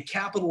 It's like a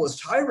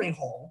capitalist hiring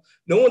hall.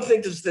 No one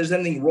thinks there's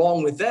anything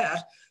wrong with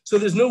that. So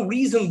there's no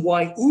reason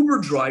why Uber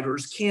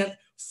drivers can't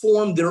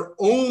form their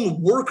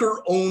own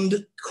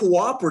worker-owned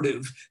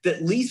cooperative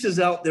that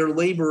leases out their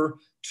labor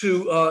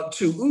to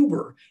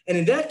Uber. And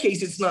in that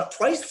case, it's not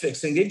price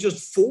fixing. They've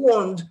just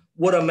formed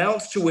what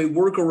amounts to a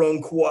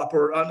worker-owned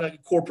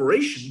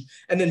corporation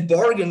and then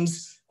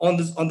bargains on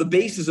the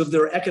basis of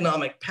their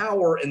economic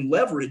power and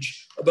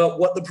leverage about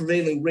what the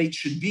prevailing rate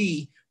should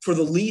be for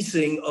the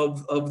leasing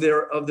of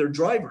their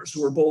drivers,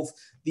 who are both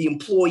the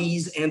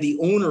employees and the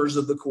owners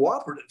of the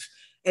cooperative.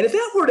 And if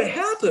that were to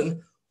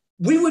happen,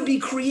 we would be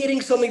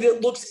creating something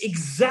that looks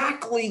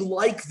exactly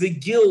like the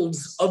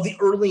guilds of the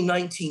early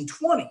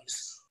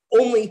 1920s.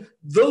 Only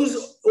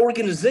those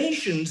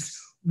organizations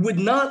would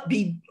not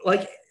be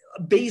like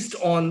based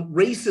on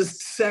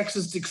racist,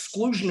 sexist,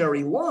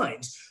 exclusionary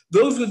lines.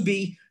 Those would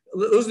be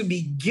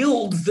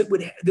guilds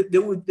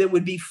that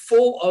would be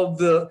full of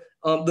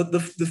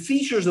the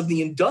features of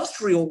the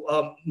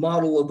industrial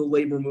model of the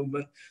labor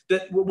movement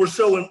that were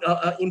so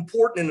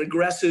important and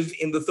aggressive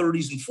in the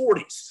 30s and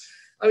 40s.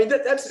 I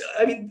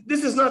mean,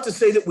 this is not to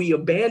say that we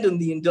abandon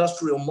the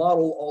industrial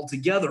model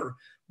altogether,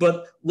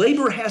 but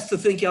labor has to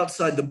think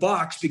outside the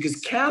box because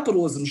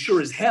capitalism,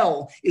 sure as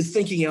hell, is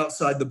thinking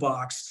outside the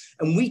box.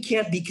 And we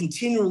can't be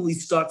continually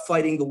stuck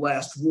fighting the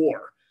last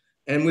war.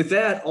 And with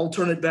that, I'll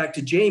turn it back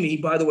to Jamie,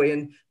 by the way,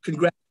 and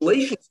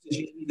congratulations to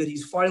Jamie that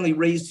he's finally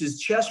raised his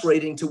chess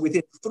rating to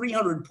within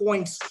 300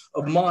 points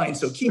of mine.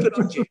 So keep it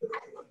up, Jamie.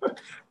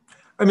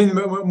 I mean,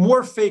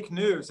 more fake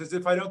news, as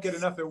if I don't get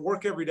enough at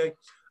work every day.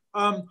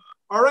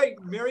 All right,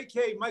 Mary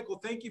Kay, Michael,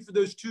 thank you for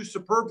those two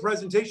superb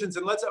presentations.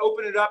 And let's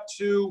open it up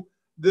to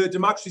the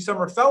Democracy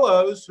Summer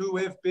Fellows who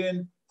have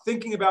been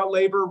thinking about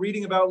labor,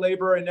 reading about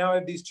labor, and now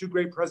have these two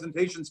great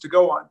presentations to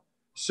go on.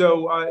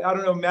 So I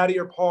don't know, Maddie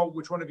or Paul,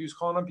 which one of you is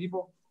calling on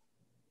people?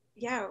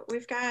 Yeah,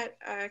 we've got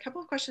a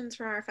couple of questions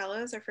from our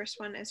fellows. Our first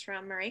one is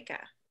from Marika.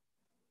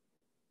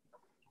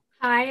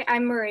 Hi,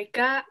 I'm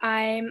Marika.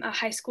 I'm a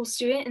high school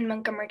student in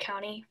Montgomery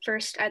County.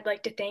 First, I'd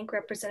like to thank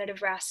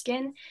Representative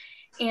Raskin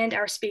and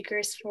our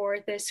speakers for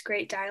this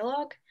great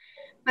dialogue.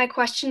 My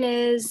question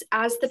is,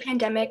 as the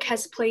pandemic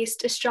has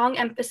placed a strong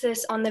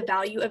emphasis on the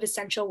value of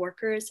essential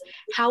workers,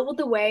 how will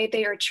the way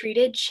they are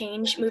treated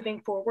change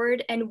moving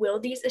forward? And will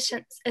these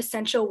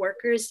essential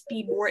workers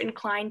be more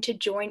inclined to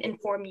join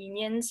and form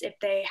unions if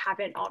they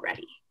haven't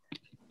already?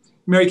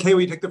 Mary Kay,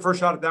 will you take the first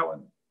shot at that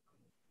one?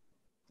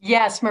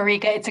 Yes,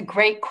 Marika, it's a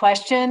great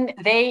question.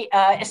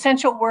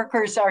 Essential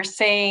workers are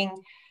saying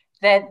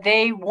that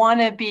they want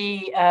to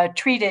be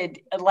treated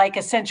like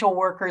essential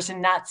workers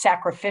and not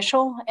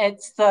sacrificial.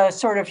 It's the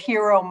sort of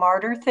hero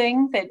martyr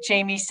thing that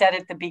Jamie said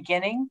at the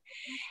beginning.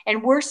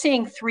 And we're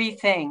seeing three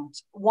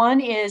things.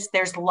 One is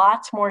there's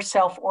lots more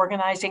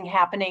self-organizing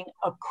happening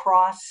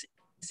across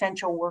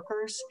essential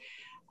workers,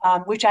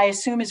 which I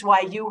assume is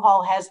why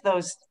U-Haul has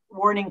those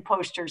warning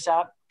posters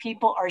up.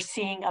 People are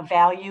seeing a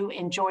value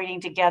in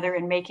joining together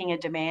and making a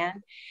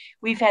demand.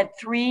 We've had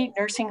 3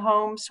 nursing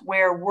homes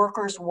where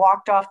workers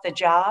walked off the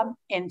job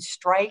and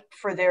striked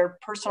for their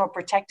personal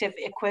protective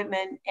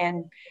equipment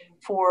and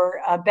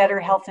for better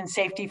health and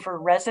safety for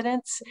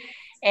residents,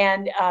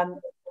 and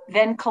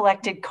then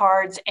collected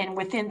cards. And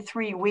within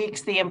 3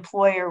 weeks, the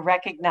employer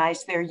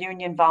recognized their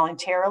union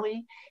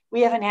voluntarily.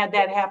 We haven't had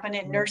that happen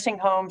in nursing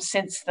homes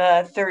since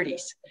the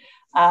 30s.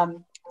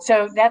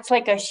 So that's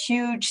like a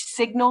huge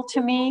signal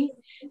to me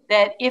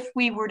that if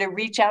we were to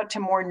reach out to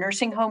more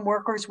nursing home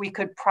workers, we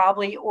could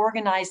probably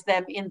organize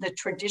them in the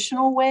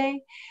traditional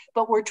way.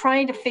 But we're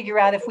trying to figure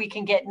out if we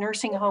can get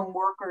nursing home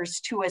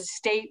workers to a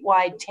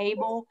statewide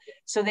table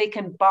so they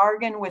can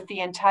bargain with the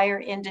entire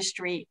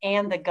industry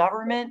and the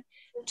government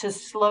to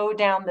slow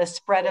down the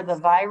spread of the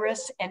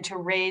virus and to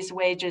raise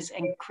wages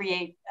and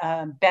create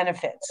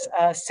benefits,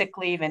 sick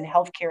leave and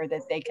healthcare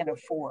that they can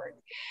afford.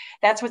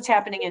 That's what's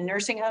happening in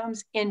nursing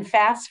homes. In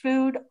fast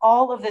food,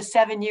 all of the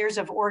 7 years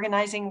of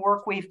organizing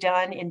work we've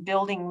done in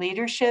building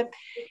leadership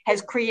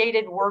has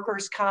created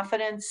workers'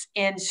 confidence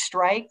in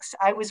strikes.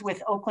 I was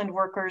with Oakland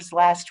workers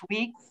last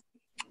week.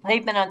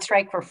 They've been on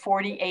strike for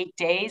 48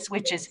 days,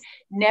 which has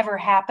never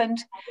happened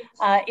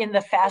in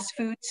the fast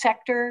food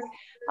sector,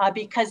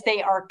 because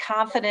they are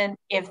confident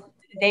if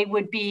they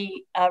would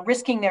be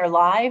risking their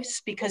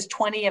lives because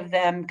 20 of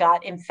them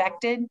got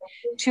infected,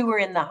 2 are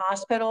in the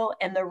hospital,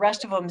 and the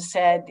rest of them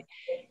said,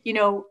 you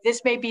know,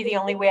 this may be the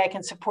only way I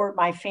can support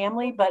my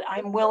family, but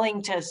I'm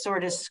willing to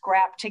sort of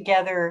scrap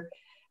together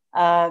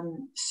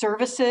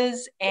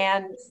services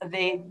and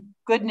the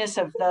goodness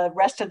of the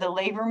rest of the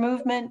labor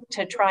movement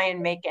to try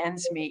and make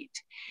ends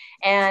meet.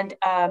 And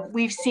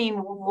we've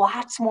seen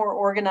lots more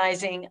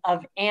organizing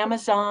of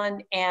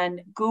Amazon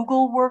and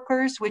Google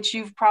workers, which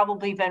you've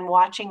probably been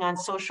watching on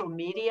social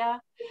media,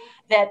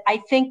 that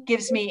I think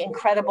gives me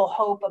incredible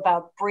hope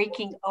about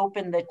breaking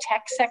open the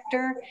tech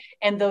sector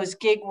and those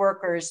gig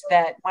workers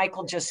that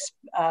Michael just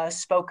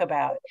spoke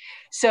about.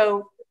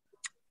 So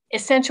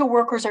essential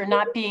workers are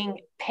not being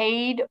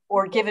paid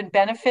or given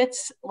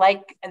benefits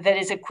like that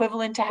is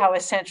equivalent to how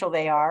essential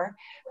they are,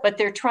 but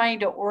they're trying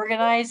to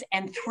organize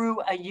and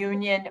through a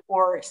union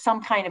or some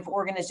kind of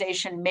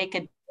organization make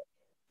a.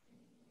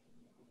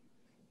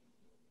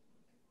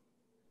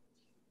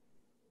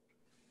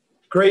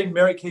 Great,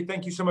 Mary Kay,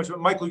 thank you so much.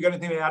 Michael, you got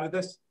anything to add to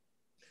this?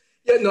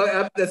 Yeah,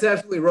 no, that's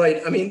absolutely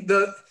right. I mean,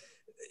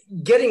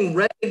 getting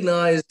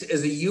recognized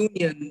as a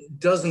union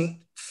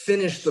doesn't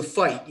finish the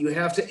fight. You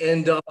have to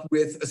end up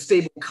with a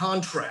stable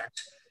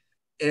contract.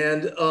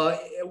 And,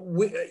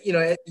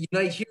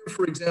 Unite Here,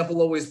 for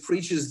example, always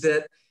preaches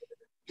that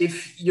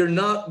if you're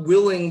not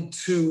willing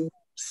to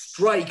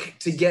strike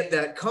to get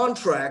that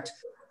contract,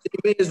 you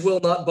may as well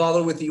not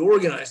bother with the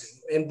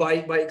organizing. And by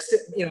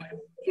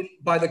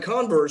the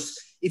converse,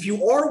 if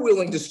you are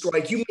willing to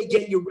strike, you may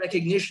get your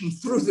recognition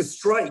through the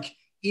strike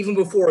even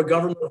before a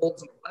government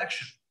holds an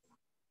election.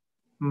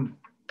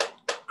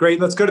 Great,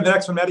 let's go to the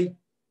next one, Maddie.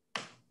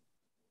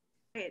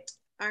 Great.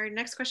 Our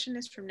next question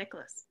is from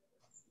Nicholas.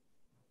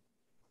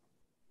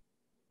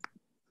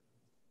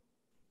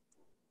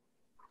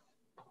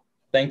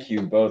 Thank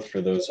you both for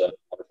those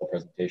wonderful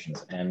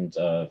presentations, and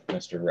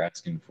Mr.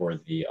 Raskin for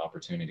the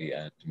opportunity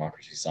at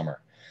Democracy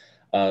Summer.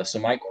 So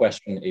my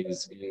question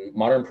is, in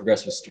modern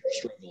progressive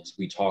struggles,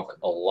 we talk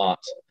a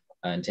lot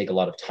and take a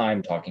lot of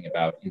time talking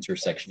about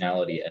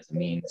intersectionality as a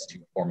means to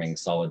forming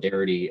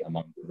solidarity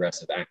among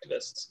progressive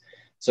activists.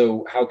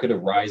 So how could a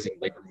rising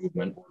labor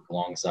movement work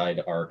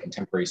alongside our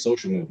contemporary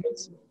social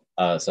movements,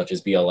 such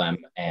as BLM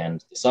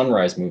and the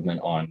Sunrise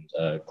Movement on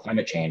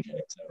climate change,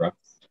 et cetera,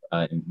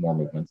 and more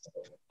movements,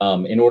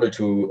 in order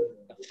to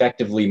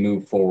effectively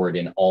move forward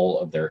in all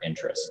of their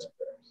interests?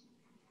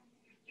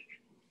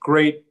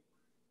 Great.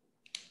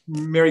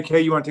 Mary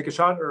Kay, you want to take a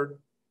shot? Or?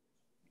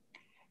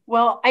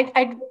 Well,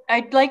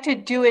 I'd like to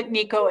do it,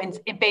 Nico, and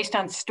based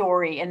on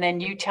story, and then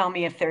you tell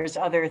me if there's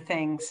other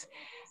things.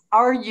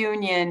 our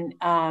union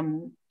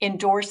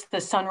endorsed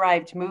the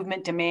Sunrise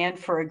Movement demand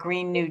for a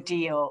Green New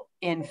Deal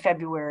in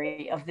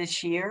February of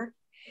this year.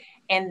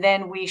 And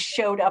then we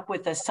showed up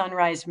with a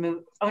Sunrise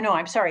Move. Oh no,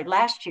 I'm sorry,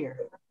 last year.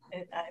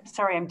 I'm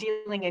sorry, I'm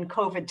dealing in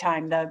COVID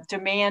time. The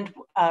demand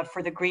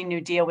for the Green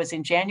New Deal was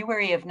in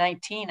January of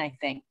 19, I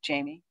think,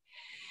 Jamie.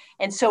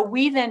 And so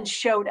we then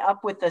showed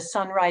up with the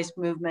Sunrise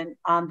Movement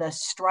on the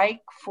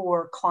strike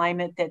for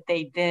climate that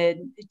they did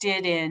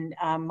in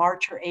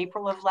March or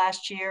April of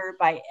last year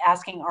by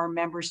asking our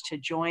members to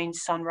join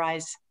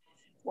Sunrise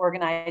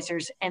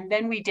organizers. And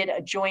then we did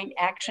a joint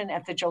action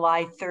at the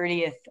July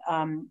 30th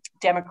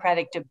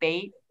Democratic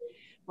debate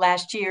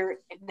last year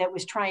that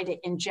was trying to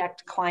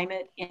inject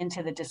climate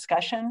into the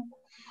discussion.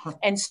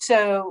 And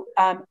so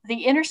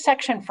the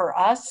intersection for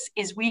us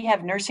is we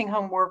have nursing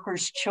home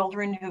workers,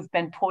 children who've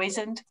been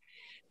poisoned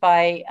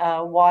by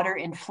water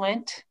in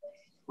Flint.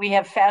 We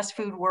have fast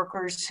food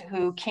workers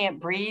who can't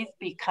breathe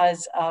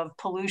because of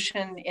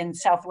pollution in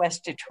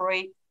Southwest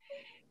Detroit.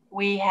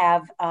 We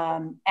have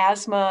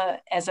asthma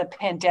as a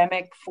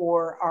pandemic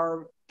for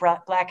our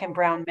Black and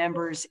brown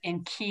members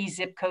in key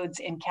zip codes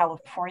in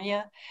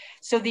California.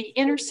 So the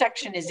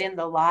intersection is in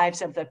the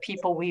lives of the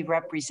people we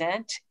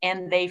represent,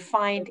 and they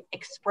find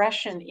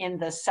expression in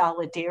the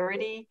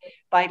solidarity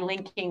by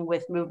linking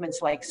with movements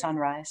like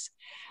Sunrise.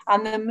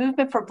 On the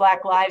movement for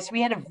Black Lives,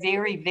 we had a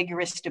very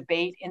vigorous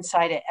debate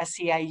inside of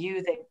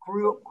SEIU that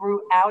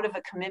grew out of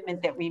a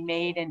commitment that we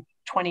made in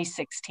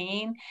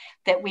 2016,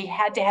 that we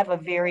had to have a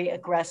very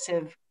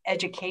aggressive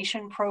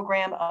education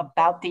program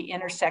about the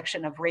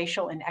intersection of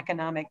racial and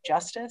economic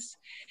justice.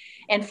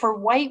 And for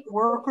white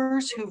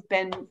workers who've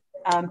been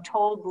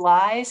told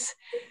lies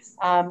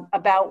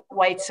about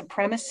white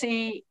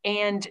supremacy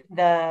and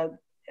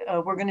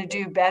we're going to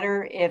do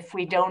better if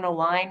we don't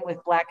align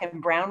with Black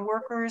and brown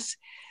workers,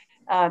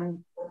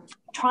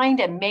 trying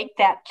to make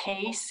that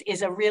case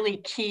is a really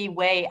key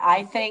way,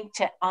 I think,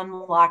 to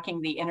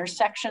unlocking the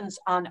intersections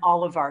on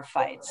all of our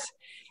fights.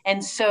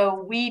 And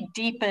so we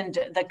deepened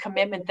the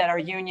commitment that our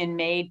union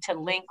made to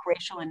link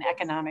racial and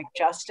economic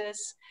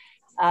justice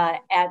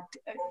at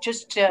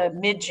just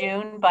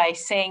mid-June by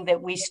saying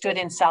that we stood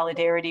in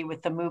solidarity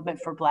with the movement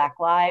for Black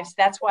Lives.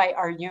 That's why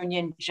our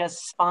union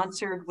just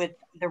sponsored with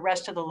the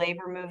rest of the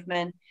labor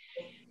movement,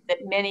 that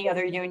many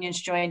other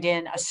unions joined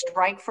in, a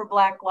strike for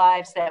Black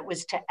Lives that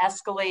was to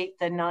escalate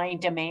the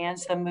 9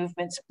 demands the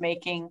movement's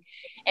making.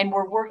 And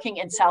we're working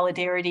in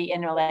solidarity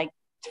in like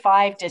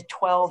 5 to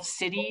 12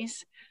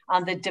 cities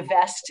on the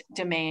divest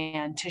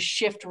demand to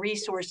shift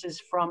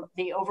resources from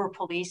the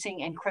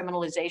over-policing and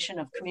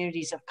criminalization of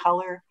communities of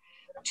color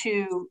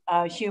to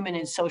human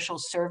and social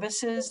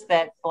services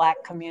that Black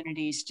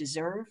communities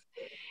deserve.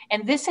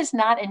 And this is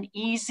not an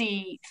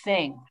easy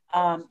thing.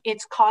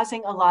 It's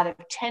causing a lot of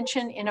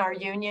tension in our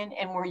union,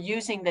 and we're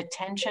using the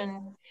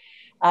tension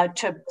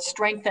to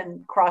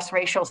strengthen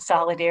cross-racial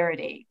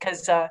solidarity,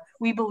 because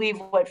we believe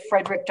what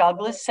Frederick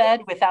Douglass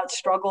said, without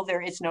struggle,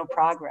 there is no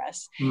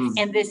progress.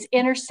 And this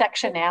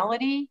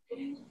intersectionality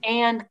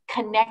and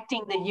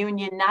connecting the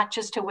union, not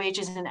just to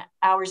wages and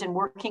hours and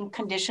working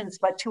conditions,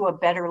 but to a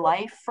better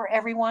life for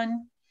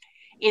everyone,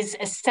 is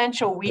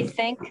essential, we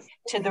think,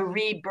 to the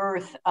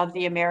rebirth of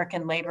the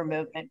American labor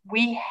movement.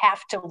 We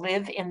have to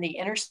live in the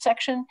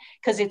intersection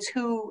because it's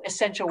who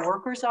essential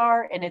workers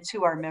are and it's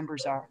who our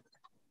members are.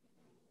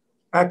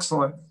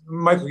 Excellent.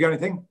 Michael, you got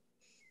anything?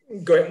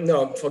 Go ahead.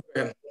 No, go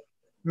ahead.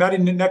 Maddie,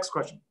 next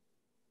question.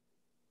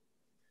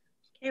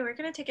 Okay, we're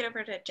going to take it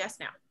over to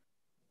Jess now.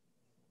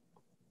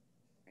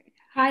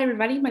 Hi,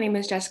 everybody. My name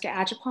is Jessica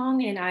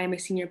Ajapong, and I am a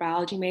senior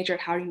biology major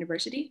at Howard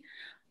University.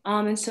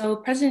 And so,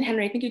 President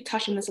Henry, I think you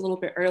touched on this a little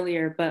bit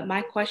earlier, but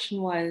my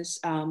question was,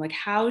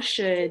 how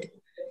should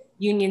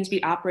unions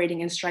be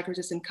operating in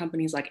strike-resistant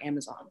companies like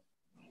Amazon?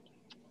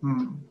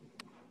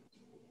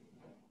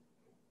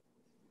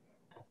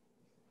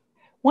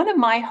 One of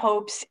my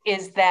hopes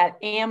is that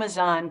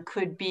Amazon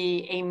could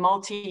be a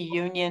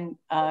multi-union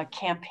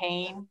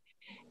campaign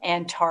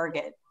and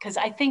target, because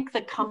I think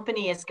the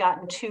company has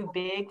gotten too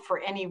big for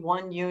any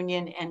one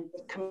union and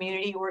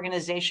community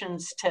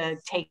organizations to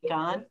take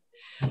on.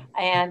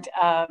 And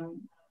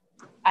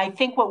I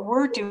think what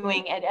we're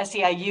doing at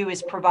SEIU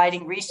is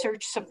providing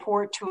research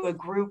support to a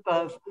group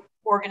of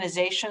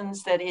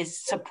organizations that is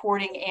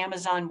supporting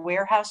Amazon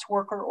warehouse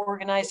worker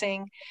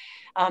organizing.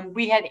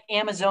 We had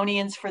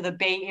Amazonians for the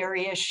Bay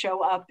Area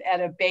show up at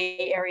a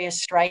Bay Area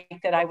strike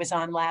that I was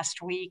on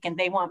last week, and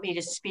they want me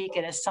to speak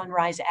at a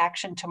Sunrise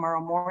Action tomorrow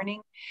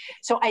morning.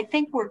 So I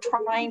think we're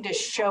trying to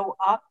show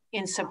up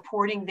in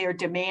supporting their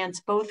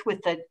demands, both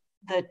with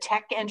the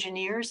tech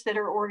engineers that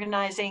are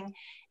organizing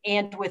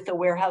and with the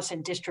warehouse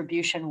and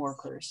distribution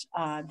workers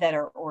that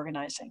are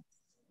organizing.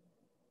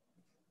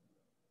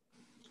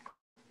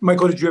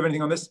 Michael, did you have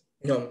anything on this?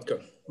 No,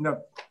 good.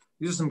 No,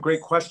 these are some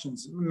great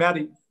questions.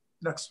 Maddie,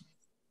 next.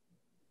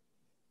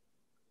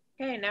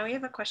 Okay, now we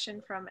have a question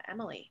from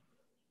Emily.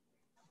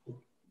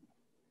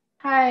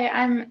 Hi,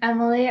 I'm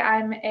Emily.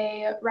 I'm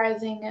a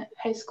rising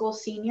high school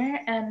senior.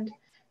 And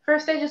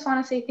first, I just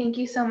want to say thank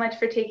you so much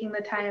for taking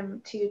the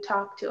time to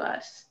talk to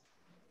us.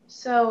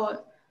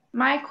 So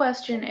my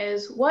question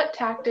is, what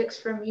tactics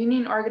from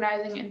union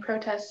organizing and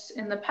protests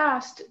in the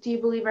past do you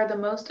believe are the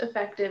most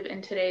effective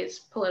in today's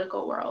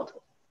political world?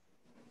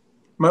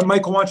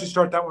 Michael, why don't you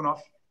start that one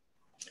off?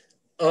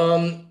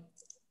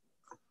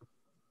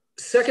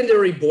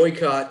 Secondary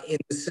boycott, in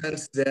the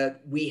sense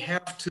that we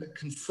have to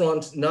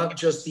confront not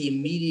just the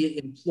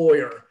immediate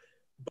employer,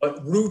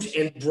 but root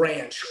and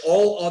branch,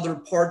 all other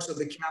parts of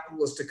the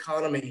capitalist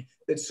economy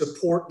that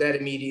support that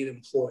immediate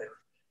employer.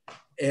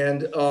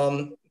 And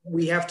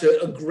we have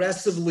to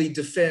aggressively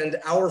defend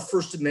our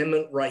First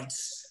Amendment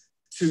rights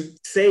to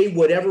say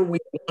whatever we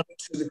want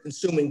to the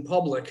consuming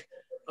public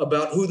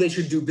about who they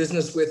should do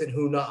business with and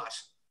who not.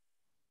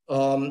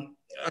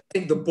 I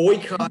think the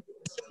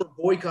consumer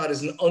boycott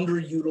is an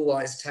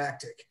underutilized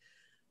tactic.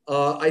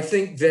 I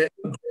think that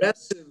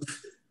aggressive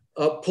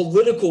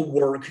political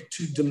work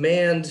to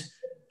demand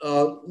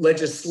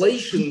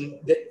legislation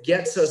that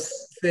gets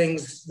us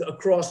things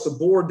across the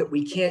board that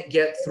we can't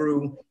get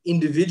through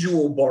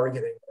individual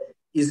bargaining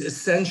is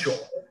essential,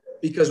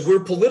 because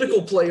we're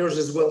political players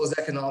as well as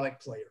economic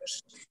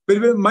players. But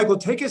Michael,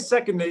 take a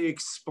second to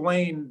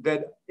explain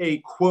that a,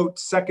 quote,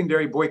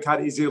 secondary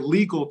boycott is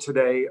illegal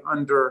today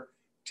under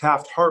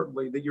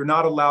Taft-Hartley, that you're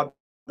not allowed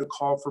to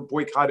call for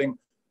boycotting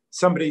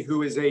somebody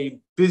who is a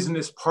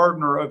business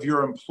partner of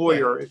your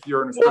employer if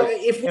you're in a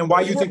strike, and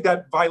why you think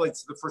that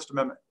violates the First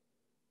Amendment.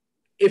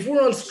 If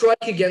we're on strike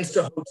against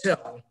a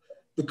hotel,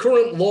 the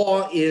current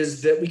law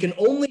is that we can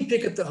only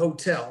picket the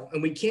hotel,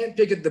 and we can't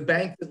picket the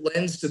bank that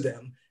lends to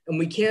them, and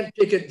we can't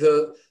picket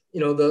the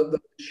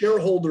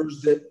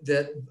shareholders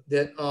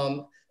that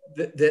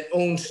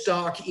own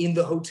stock in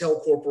the hotel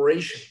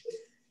corporation.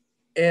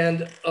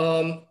 And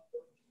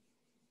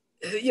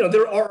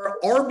there are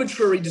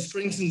arbitrary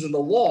distinctions in the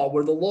law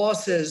where the law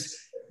says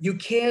you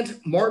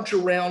can't march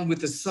around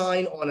with a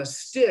sign on a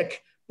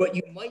stick, but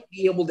you might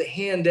be able to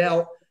hand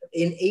out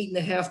an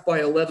 8.5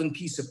 by 11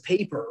 piece of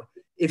paper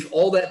if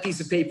all that piece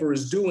of paper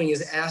is doing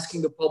is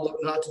asking the public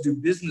not to do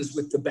business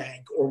with the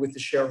bank or with the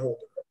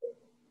shareholder.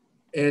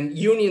 And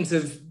unions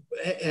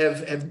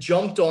have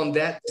jumped on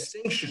that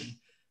distinction,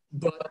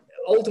 but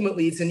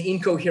ultimately it's an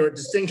incoherent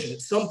distinction. At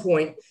some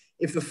point,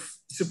 if the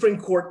Supreme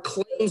Court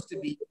claims to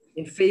be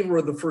in favor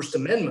of the First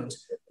Amendment,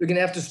 they're going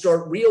to have to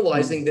start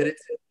realizing that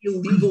it's an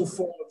illegal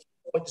form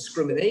of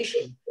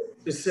discrimination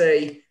to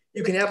say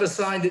you can have a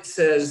sign that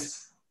says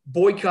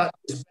boycott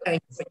this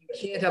bank, but you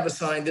can't have a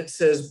sign that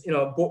says,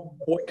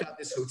 boycott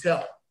this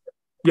hotel.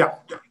 Yeah,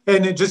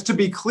 and just to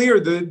be clear,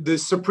 the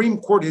Supreme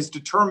Court has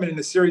determined in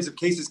a series of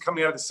cases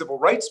coming out of the civil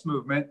rights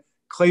movement,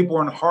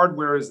 Claiborne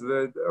Hardware is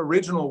the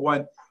original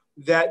one,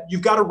 that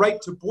you've got a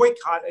right to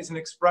boycott as an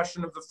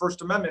expression of the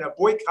First Amendment. A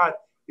boycott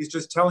is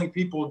just telling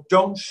people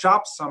don't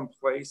shop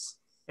someplace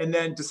and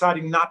then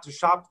deciding not to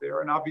shop there.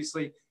 And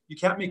obviously you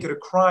can't make it a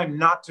crime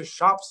not to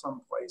shop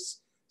someplace.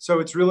 So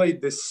it's really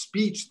the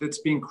speech that's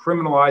being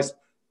criminalized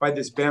by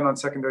this ban on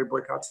secondary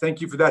boycotts.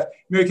 Thank you for that.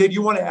 Mary Kay, do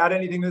you want to add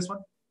anything to this one?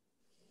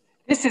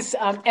 This is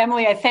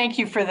Emily. I thank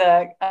you for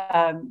the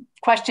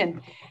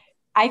question.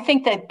 I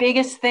think the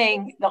biggest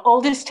thing, the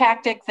oldest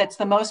tactic that's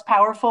the most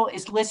powerful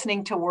is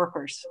listening to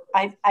workers.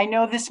 I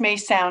know this may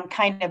sound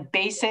kind of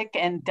basic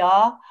and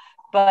duh,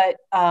 but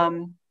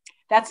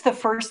that's the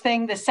first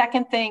thing. The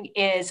second thing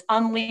is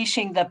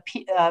unleashing the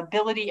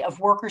ability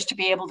of workers to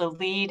be able to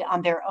lead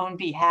on their own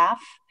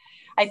behalf.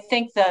 I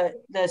think the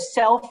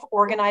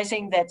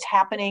self-organizing that's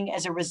happening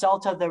as a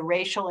result of the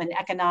racial and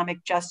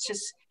economic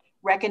justice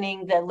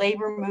reckoning, the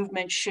labor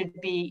movement should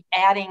be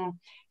adding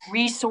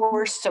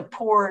resource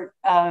support,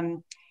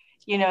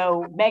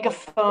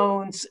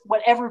 megaphones,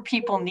 whatever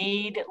people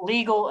need,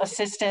 legal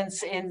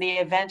assistance in the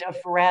event of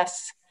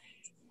arrests.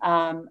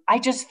 I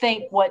just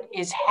think what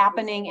is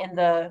happening in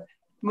the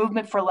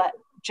movement for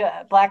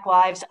Black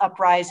Lives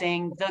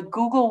Uprising, the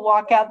Google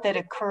walkout that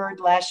occurred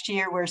last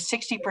year, where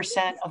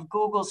 60% of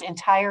Google's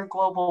entire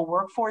global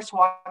workforce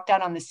walked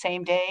out on the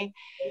same day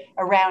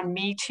around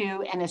Me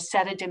Too and a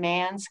set of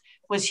demands,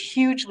 was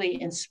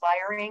hugely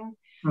inspiring.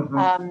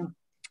 Mm-hmm.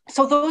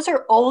 So those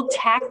are old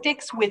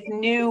tactics with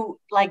new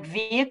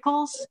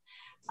vehicles,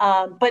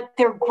 but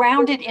they're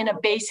grounded in a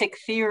basic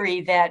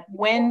theory that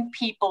when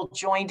people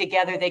join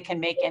together, they can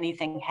make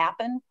anything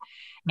happen.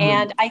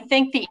 And I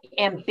think the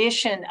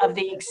ambition of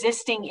the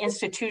existing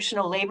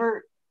institutional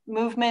labor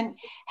movement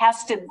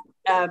has to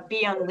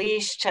be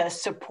unleashed to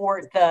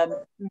support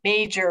the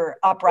major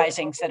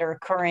uprisings that are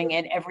occurring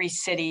in every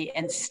city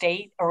and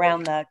state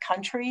around the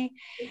country.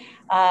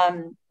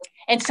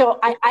 And so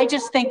I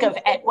just think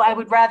I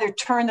would rather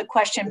turn the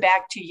question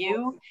back to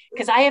you,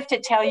 because I have to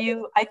tell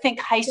you, I think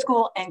high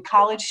school and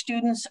college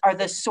students are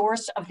the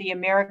source of the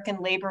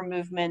American labor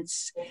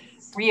movement's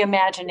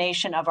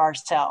reimagination of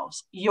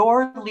ourselves.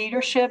 Your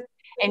leadership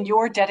and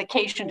your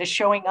dedication to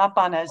showing up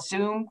on a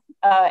Zoom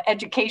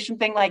education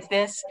thing like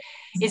this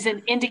is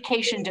an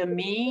indication to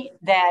me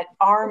that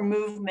our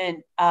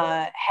movement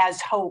has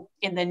hope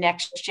in the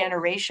next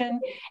generation.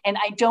 And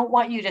I don't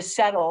want you to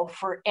settle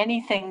for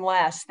anything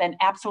less than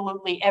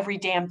absolutely every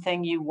damn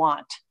thing you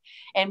want.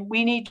 And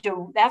we need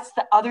to, that's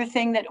the other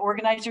thing that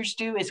organizers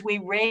do, is we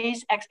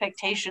raise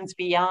expectations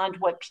beyond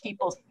what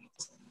people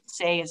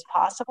say is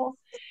possible.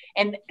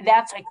 And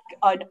that's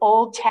an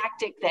old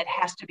tactic that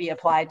has to be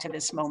applied to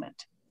this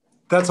moment.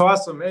 That's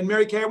awesome. And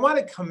Mary Kay, I want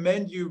to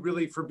commend you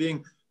really for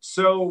being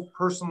so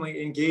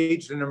personally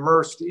engaged and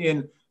immersed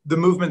in the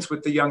movements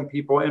with the young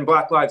people and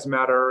Black Lives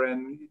Matter,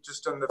 and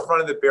just on the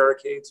front of the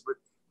barricades with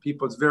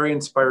people. It's very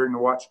inspiring to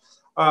watch.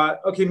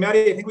 Okay,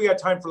 Maddie, I think we got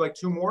time for like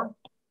 2 more.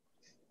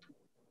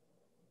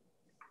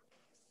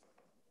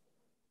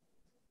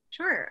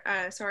 Sure.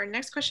 So our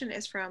next question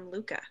is from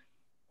Luca.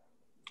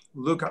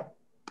 Luca.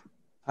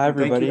 Hi,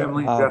 everybody. Thank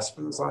you, Emily, Jess,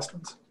 for those last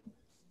ones.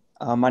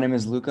 My name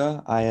is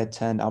Luca. I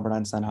attend Albert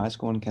Einstein High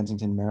School in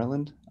Kensington,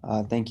 Maryland.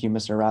 Thank you,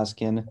 Mr.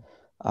 Raskin,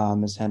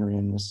 Ms. Henry,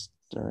 and Mr.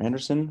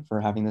 Anderson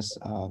for having this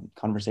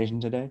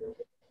conversation today.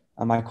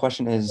 My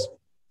question is,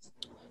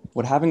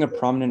 would having a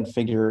prominent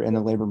figure in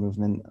the labor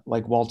movement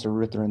like Walter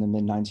Reuther in the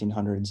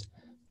mid-1900s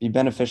be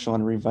beneficial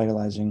in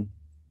revitalizing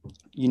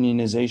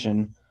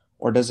unionization,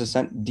 or does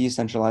a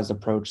decentralized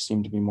approach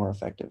seem to be more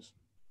effective?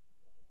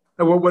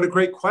 Well, what a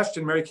great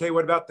question, Mary Kay.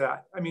 What about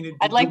that? I mean,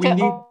 I'd like to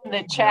open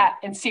the chat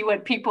and see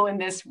what people in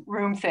this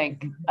room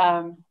think.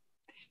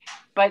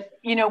 But,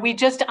 you know, we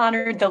just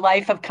honored the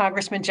life of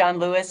Congressman John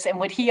Lewis, and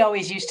what he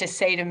always used to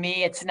say to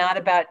me, it's not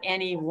about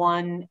any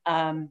one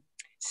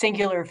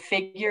singular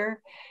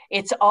figure.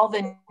 It's all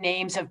the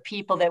names of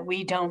people that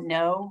we don't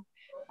know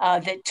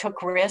that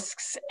took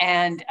risks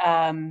and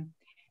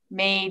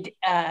made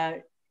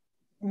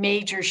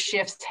major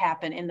shifts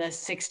happen in the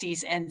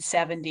 60s and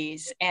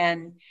 70s.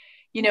 And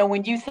you know,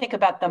 when you think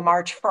about the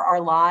March for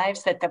Our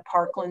Lives that the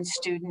Parkland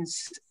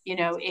students, you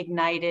know,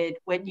 ignited,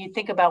 when you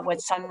think about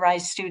what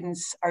Sunrise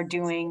students are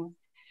doing,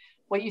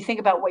 what you think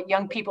about what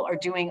young people are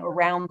doing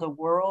around the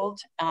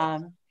world,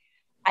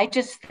 I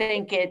just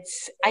think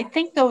I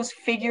think those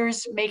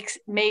figures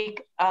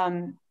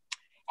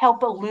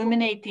help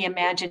illuminate the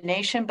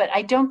imagination, but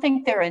I don't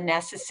think they're a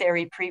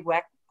necessary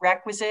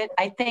prerequisite.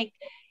 I think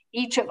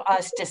each of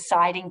us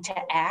deciding to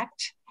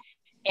act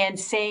and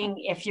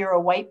saying, if you're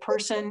a white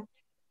person,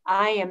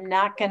 I am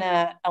not going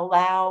to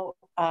allow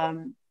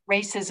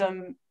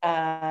racism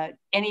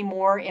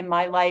anymore in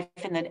my life,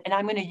 and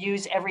I'm going to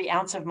use every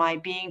ounce of my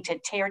being to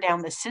tear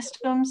down the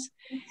systems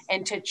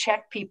and to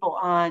check people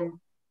on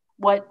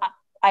what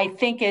I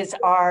think is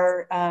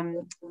our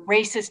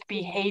racist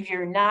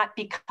behavior, not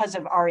because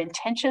of our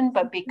intention,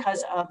 but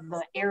because of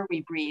the air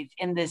we breathe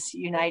in this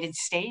United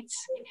States.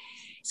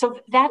 So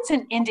that's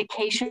an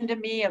indication to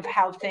me of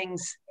how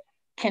things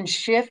can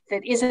shift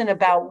that isn't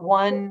about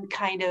one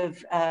kind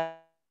of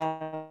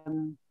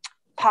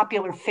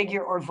popular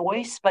figure or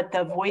voice, but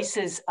the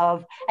voices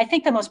of, I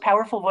think the most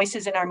powerful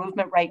voices in our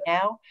movement right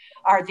now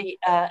are the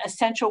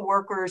essential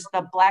workers,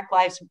 the Black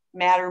Lives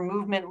Matter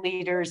movement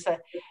leaders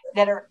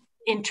that are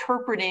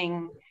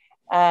interpreting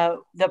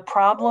the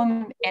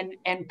problem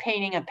and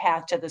painting a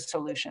path to the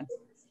solution.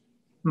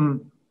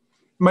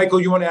 Michael,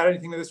 you want to add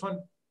anything to this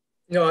one?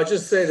 No, I'll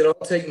just say that I'll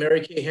take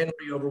Mary Kay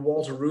Henry over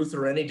Walter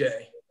Reuther any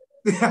day.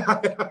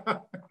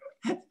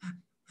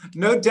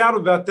 No doubt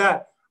about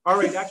that. All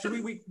right,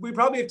 actually, we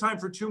probably have time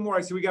for 2 more.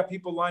 I see we got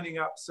people lining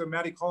up. So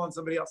Maddie, call on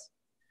somebody else.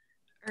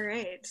 All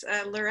right,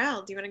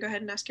 Laurel, do you want to go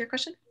ahead and ask your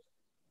question?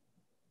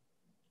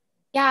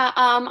 Yeah,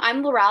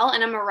 I'm Laurel,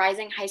 and I'm a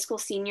rising high school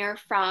senior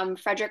from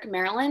Frederick,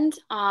 Maryland.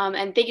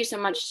 And thank you so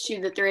much to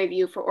the 3 of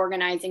you for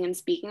organizing and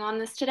speaking on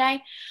this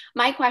today.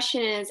 My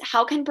question is,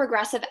 how can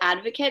progressive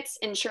advocates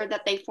ensure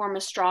that they form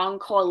a strong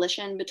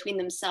coalition between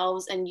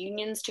themselves and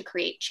unions to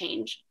create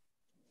change?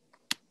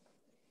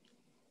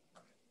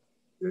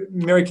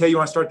 Mary Kay, you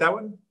want to start that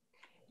one?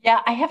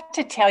 Yeah, I have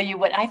to tell you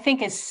what I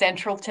think is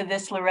central to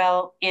this,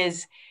 Laurel,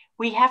 is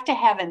we have to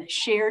have a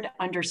shared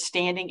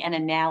understanding and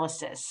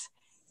analysis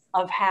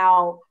of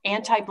how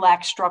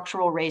anti-Black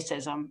structural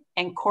racism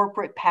and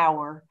corporate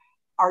power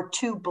are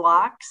 2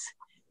 blocks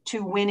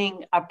to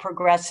winning a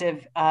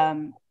progressive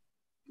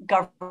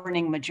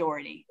governing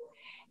majority.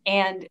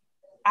 And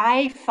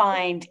I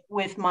find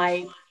with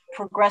my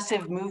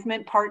progressive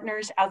movement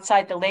partners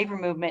outside the labor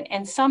movement,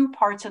 and some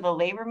parts of the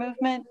labor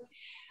movement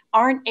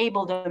aren't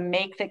able to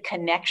make the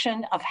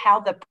connection of how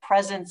the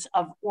presence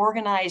of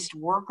organized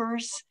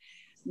workers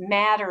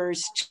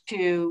matters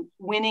to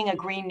winning a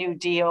Green New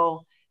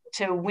Deal,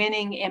 to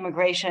winning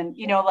immigration.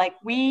 You know, like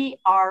we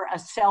are a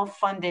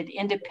self-funded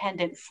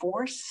independent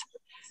force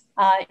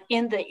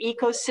in the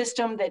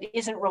ecosystem that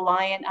isn't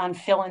reliant on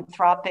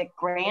philanthropic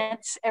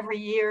grants every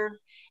year,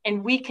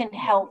 and we can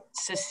help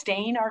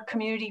sustain our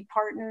community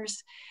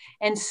partners.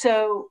 And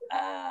so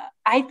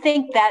I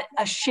think that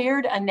a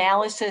shared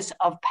analysis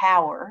of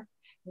power,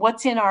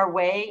 what's in our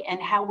way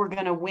and how we're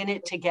going to win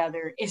it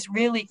together, is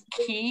really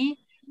key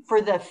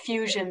for the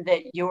fusion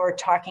that you're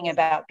talking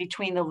about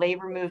between the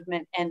labor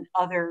movement and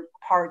other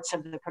parts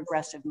of the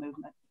progressive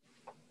movement.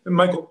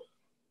 Michael.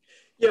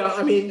 Yeah,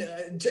 I mean,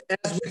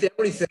 as with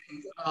everything,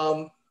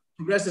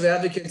 progressive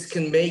advocates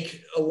can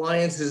make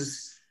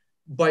alliances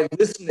by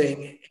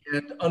listening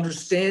and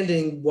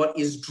understanding what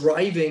is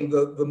driving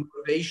the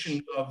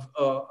motivation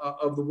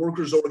of the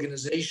workers'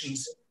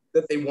 organizations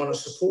that they want to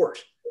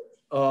support.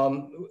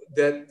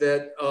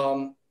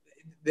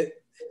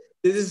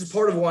 This is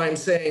part of why I'm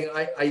saying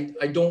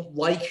I don't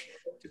like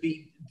to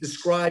be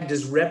described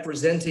as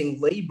representing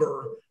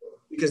labor,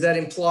 because that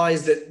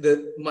implies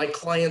that my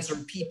clients are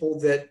people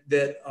that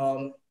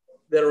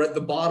are at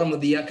the bottom of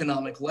the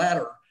economic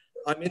ladder.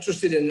 I'm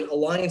interested in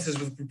alliances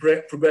with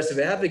progressive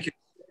advocates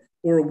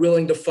who are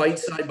willing to fight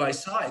side by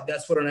side.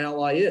 That's what an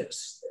ally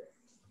is.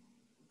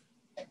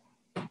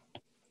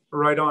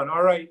 Right on.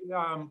 All right.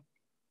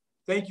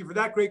 Thank you for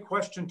that great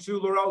question too,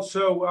 Laurel.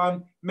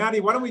 So Maddie,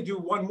 why don't we do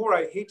one more?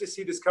 I hate to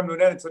see this come to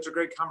an end. It's such a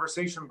great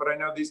conversation, but I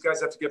know these guys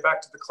have to get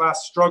back to the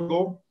class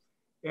struggle,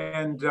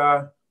 and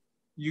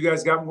you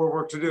guys got more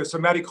work to do. So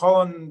Maddie, call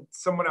on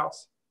someone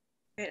else.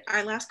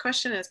 Our last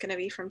question is going to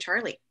be from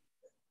Charlie.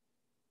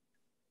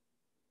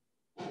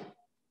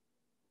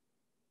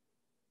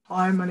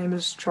 Hi, my name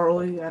is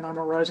Charlie, and I'm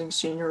a rising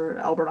senior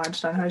at Albert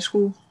Einstein High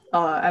School.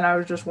 And I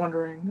was just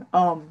wondering,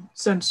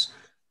 since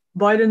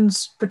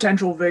Biden's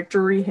potential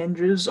victory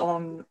hinges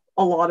on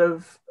a lot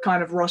of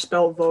kind of Rust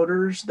Belt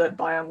voters that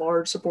by and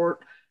large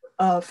support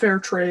fair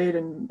trade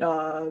and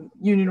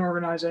union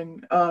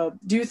organizing,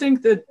 do you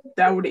think that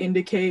that would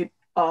indicate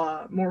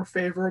more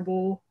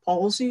favorable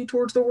policy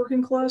towards the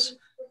working class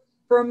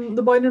from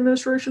the Biden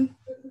administration?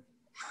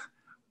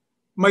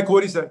 Michael,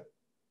 what do you say?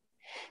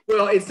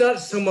 Well, it's not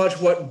so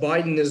much what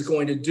Biden is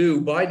going to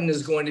do. Biden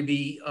is going to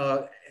be,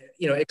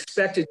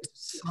 expected to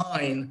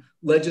sign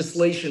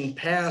legislation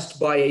passed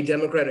by a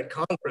Democratic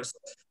Congress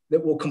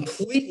that will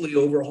completely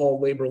overhaul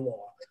labor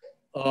law,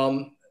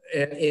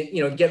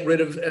 and get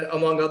rid of,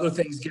 among other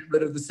things, get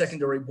rid of the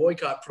secondary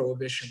boycott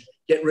prohibition,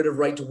 get rid of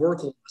right to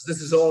work laws.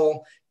 This is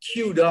all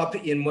queued up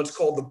in what's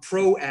called the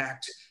PRO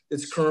Act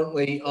that's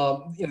currently,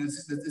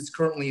 is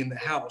currently in the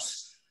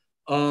House.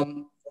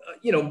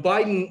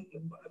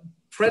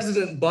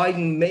 President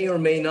Biden may or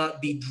may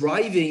not be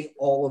driving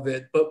all of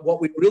it, but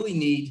what we really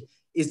need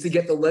is to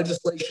get the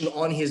legislation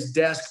on his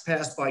desk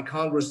passed by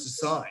Congress to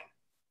sign.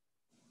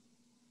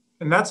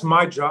 And that's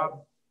my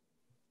job.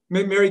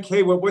 Mary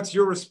Kay, what's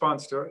your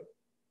response to it?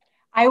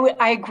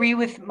 I agree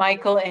with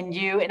Michael and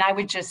you, and I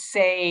would just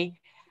say,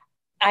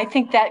 I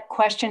think that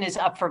question is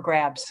up for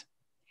grabs.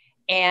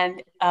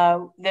 And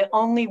the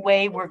only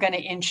way we're going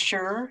to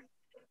ensure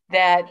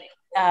that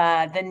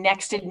the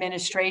next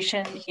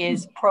administration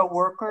is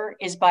pro-worker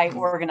is by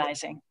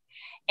organizing.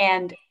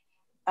 And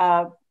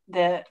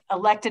the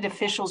elected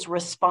officials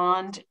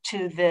respond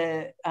to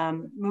the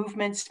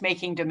movements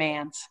making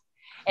demands.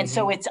 And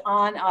so it's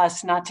on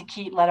us not to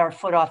let our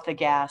foot off the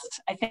gas.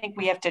 I think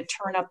we have to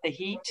turn up the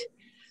heat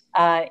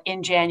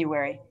in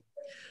January,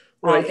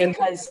 right?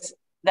 Because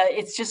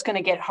it's just going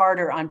to get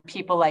harder on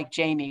people like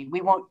Jamie.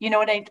 We won't,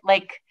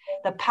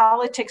 the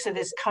politics of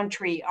this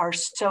country are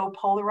so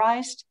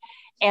polarized,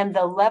 and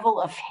the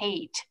level of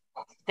hate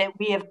that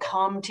we have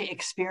come to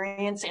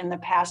experience in the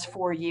past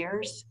 4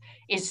 years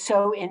is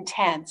so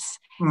intense.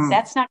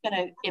 That's not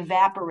going to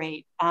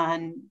evaporate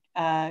in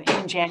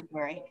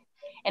January.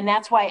 And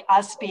that's why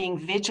us being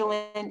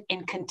vigilant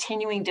in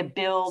continuing to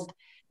build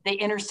the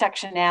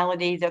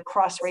intersectionality, the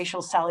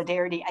cross-racial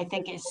solidarity, I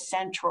think is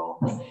central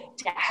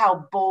to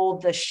how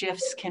bold the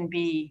shifts can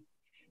be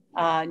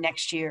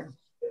next year.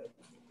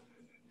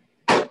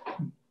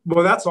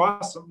 Well, that's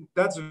awesome.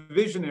 That's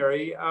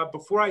visionary.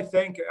 Before I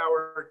thank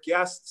our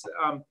guests,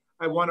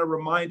 I want to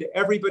remind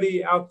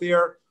everybody out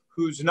there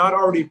who's not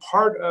already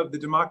part of the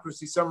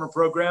Democracy Summer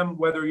Program,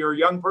 whether you're a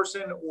young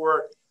person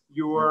or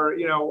you're,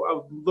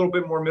 a little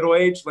bit more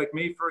middle-aged, like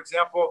me, for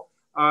example,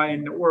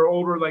 or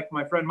older, like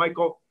my friend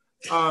Michael,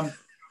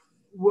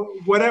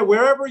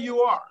 wherever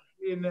you are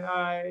in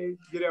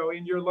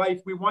your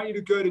life, we want you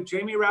to go to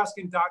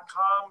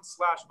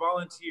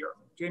jamieraskin.com/volunteer.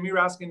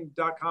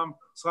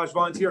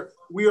 jamieraskin.com/volunteer.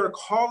 We are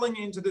calling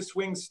into the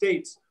swing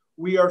states.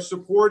 We are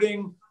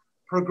supporting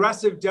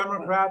progressive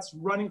Democrats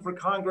running for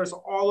Congress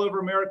all over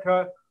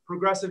America,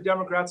 progressive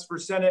Democrats for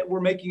Senate.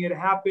 We're making it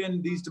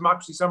happen. These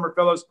Democracy Summer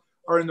Fellows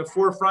are in the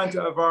forefront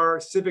of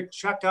our civic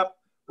checkup,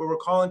 where we're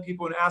calling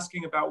people and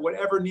asking about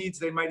whatever needs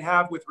they might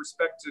have with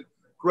respect to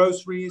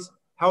groceries,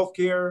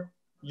 healthcare,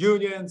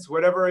 unions,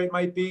 whatever it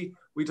might be.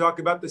 We talk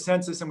about the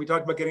census, and we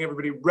talk about getting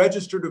everybody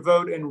registered to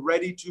vote and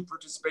ready to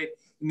participate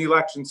in the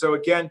election. So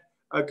again,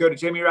 go to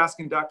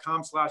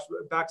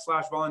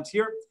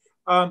jamieraskin.com/volunteer.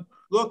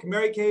 Look,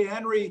 Mary Kay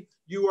Henry,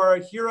 you are a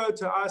hero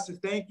to us.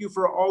 Thank you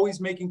for always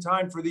making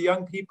time for the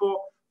young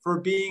people, for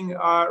being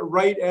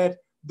right at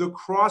the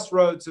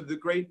crossroads of the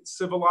great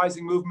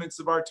civilizing movements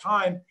of our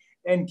time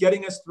and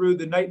getting us through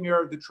the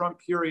nightmare of the Trump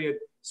period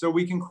so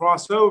we can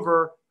cross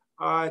over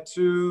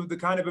to the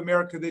kind of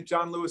America that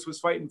John Lewis was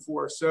fighting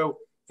for. So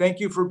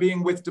thank you for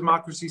being with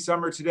Democracy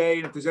Summer today.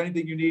 And if there's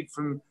anything you need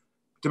from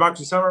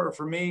Democracy Summer or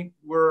from me,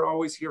 we're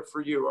always here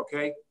for you,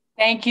 okay?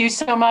 Thank you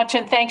so much.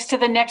 And thanks to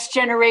the next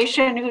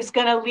generation who's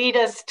going to lead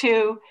us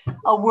to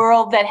a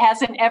world that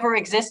hasn't ever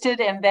existed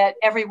and that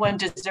everyone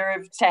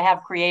deserves to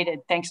have created,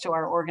 thanks to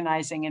our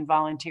organizing and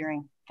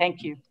volunteering.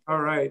 Thank you.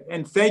 All right.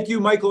 And thank you,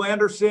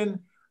 Michael-Anderson,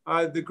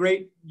 the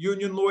great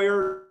union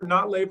lawyer,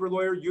 not labor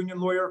lawyer, union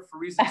lawyer, for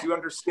reasons you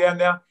understand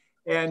now.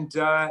 And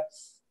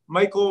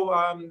Michael,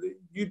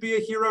 you'd be a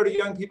hero to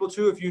young people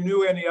too if you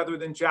knew any other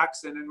than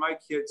Jackson and my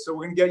kids. So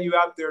we're going to get you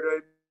out there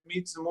to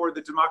meet some more of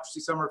the Democracy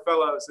Summer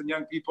Fellows and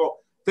young people.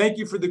 Thank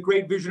you for the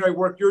great visionary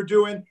work you're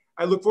doing.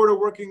 I look forward to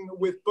working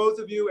with both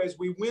of you as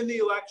we win the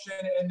election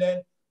and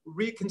then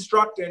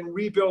reconstruct and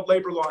rebuild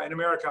labor law in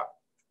America.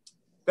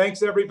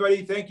 Thanks,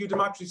 everybody. Thank you,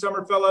 Democracy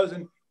Summer Fellows,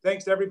 and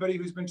thanks to everybody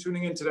who's been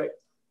tuning in today.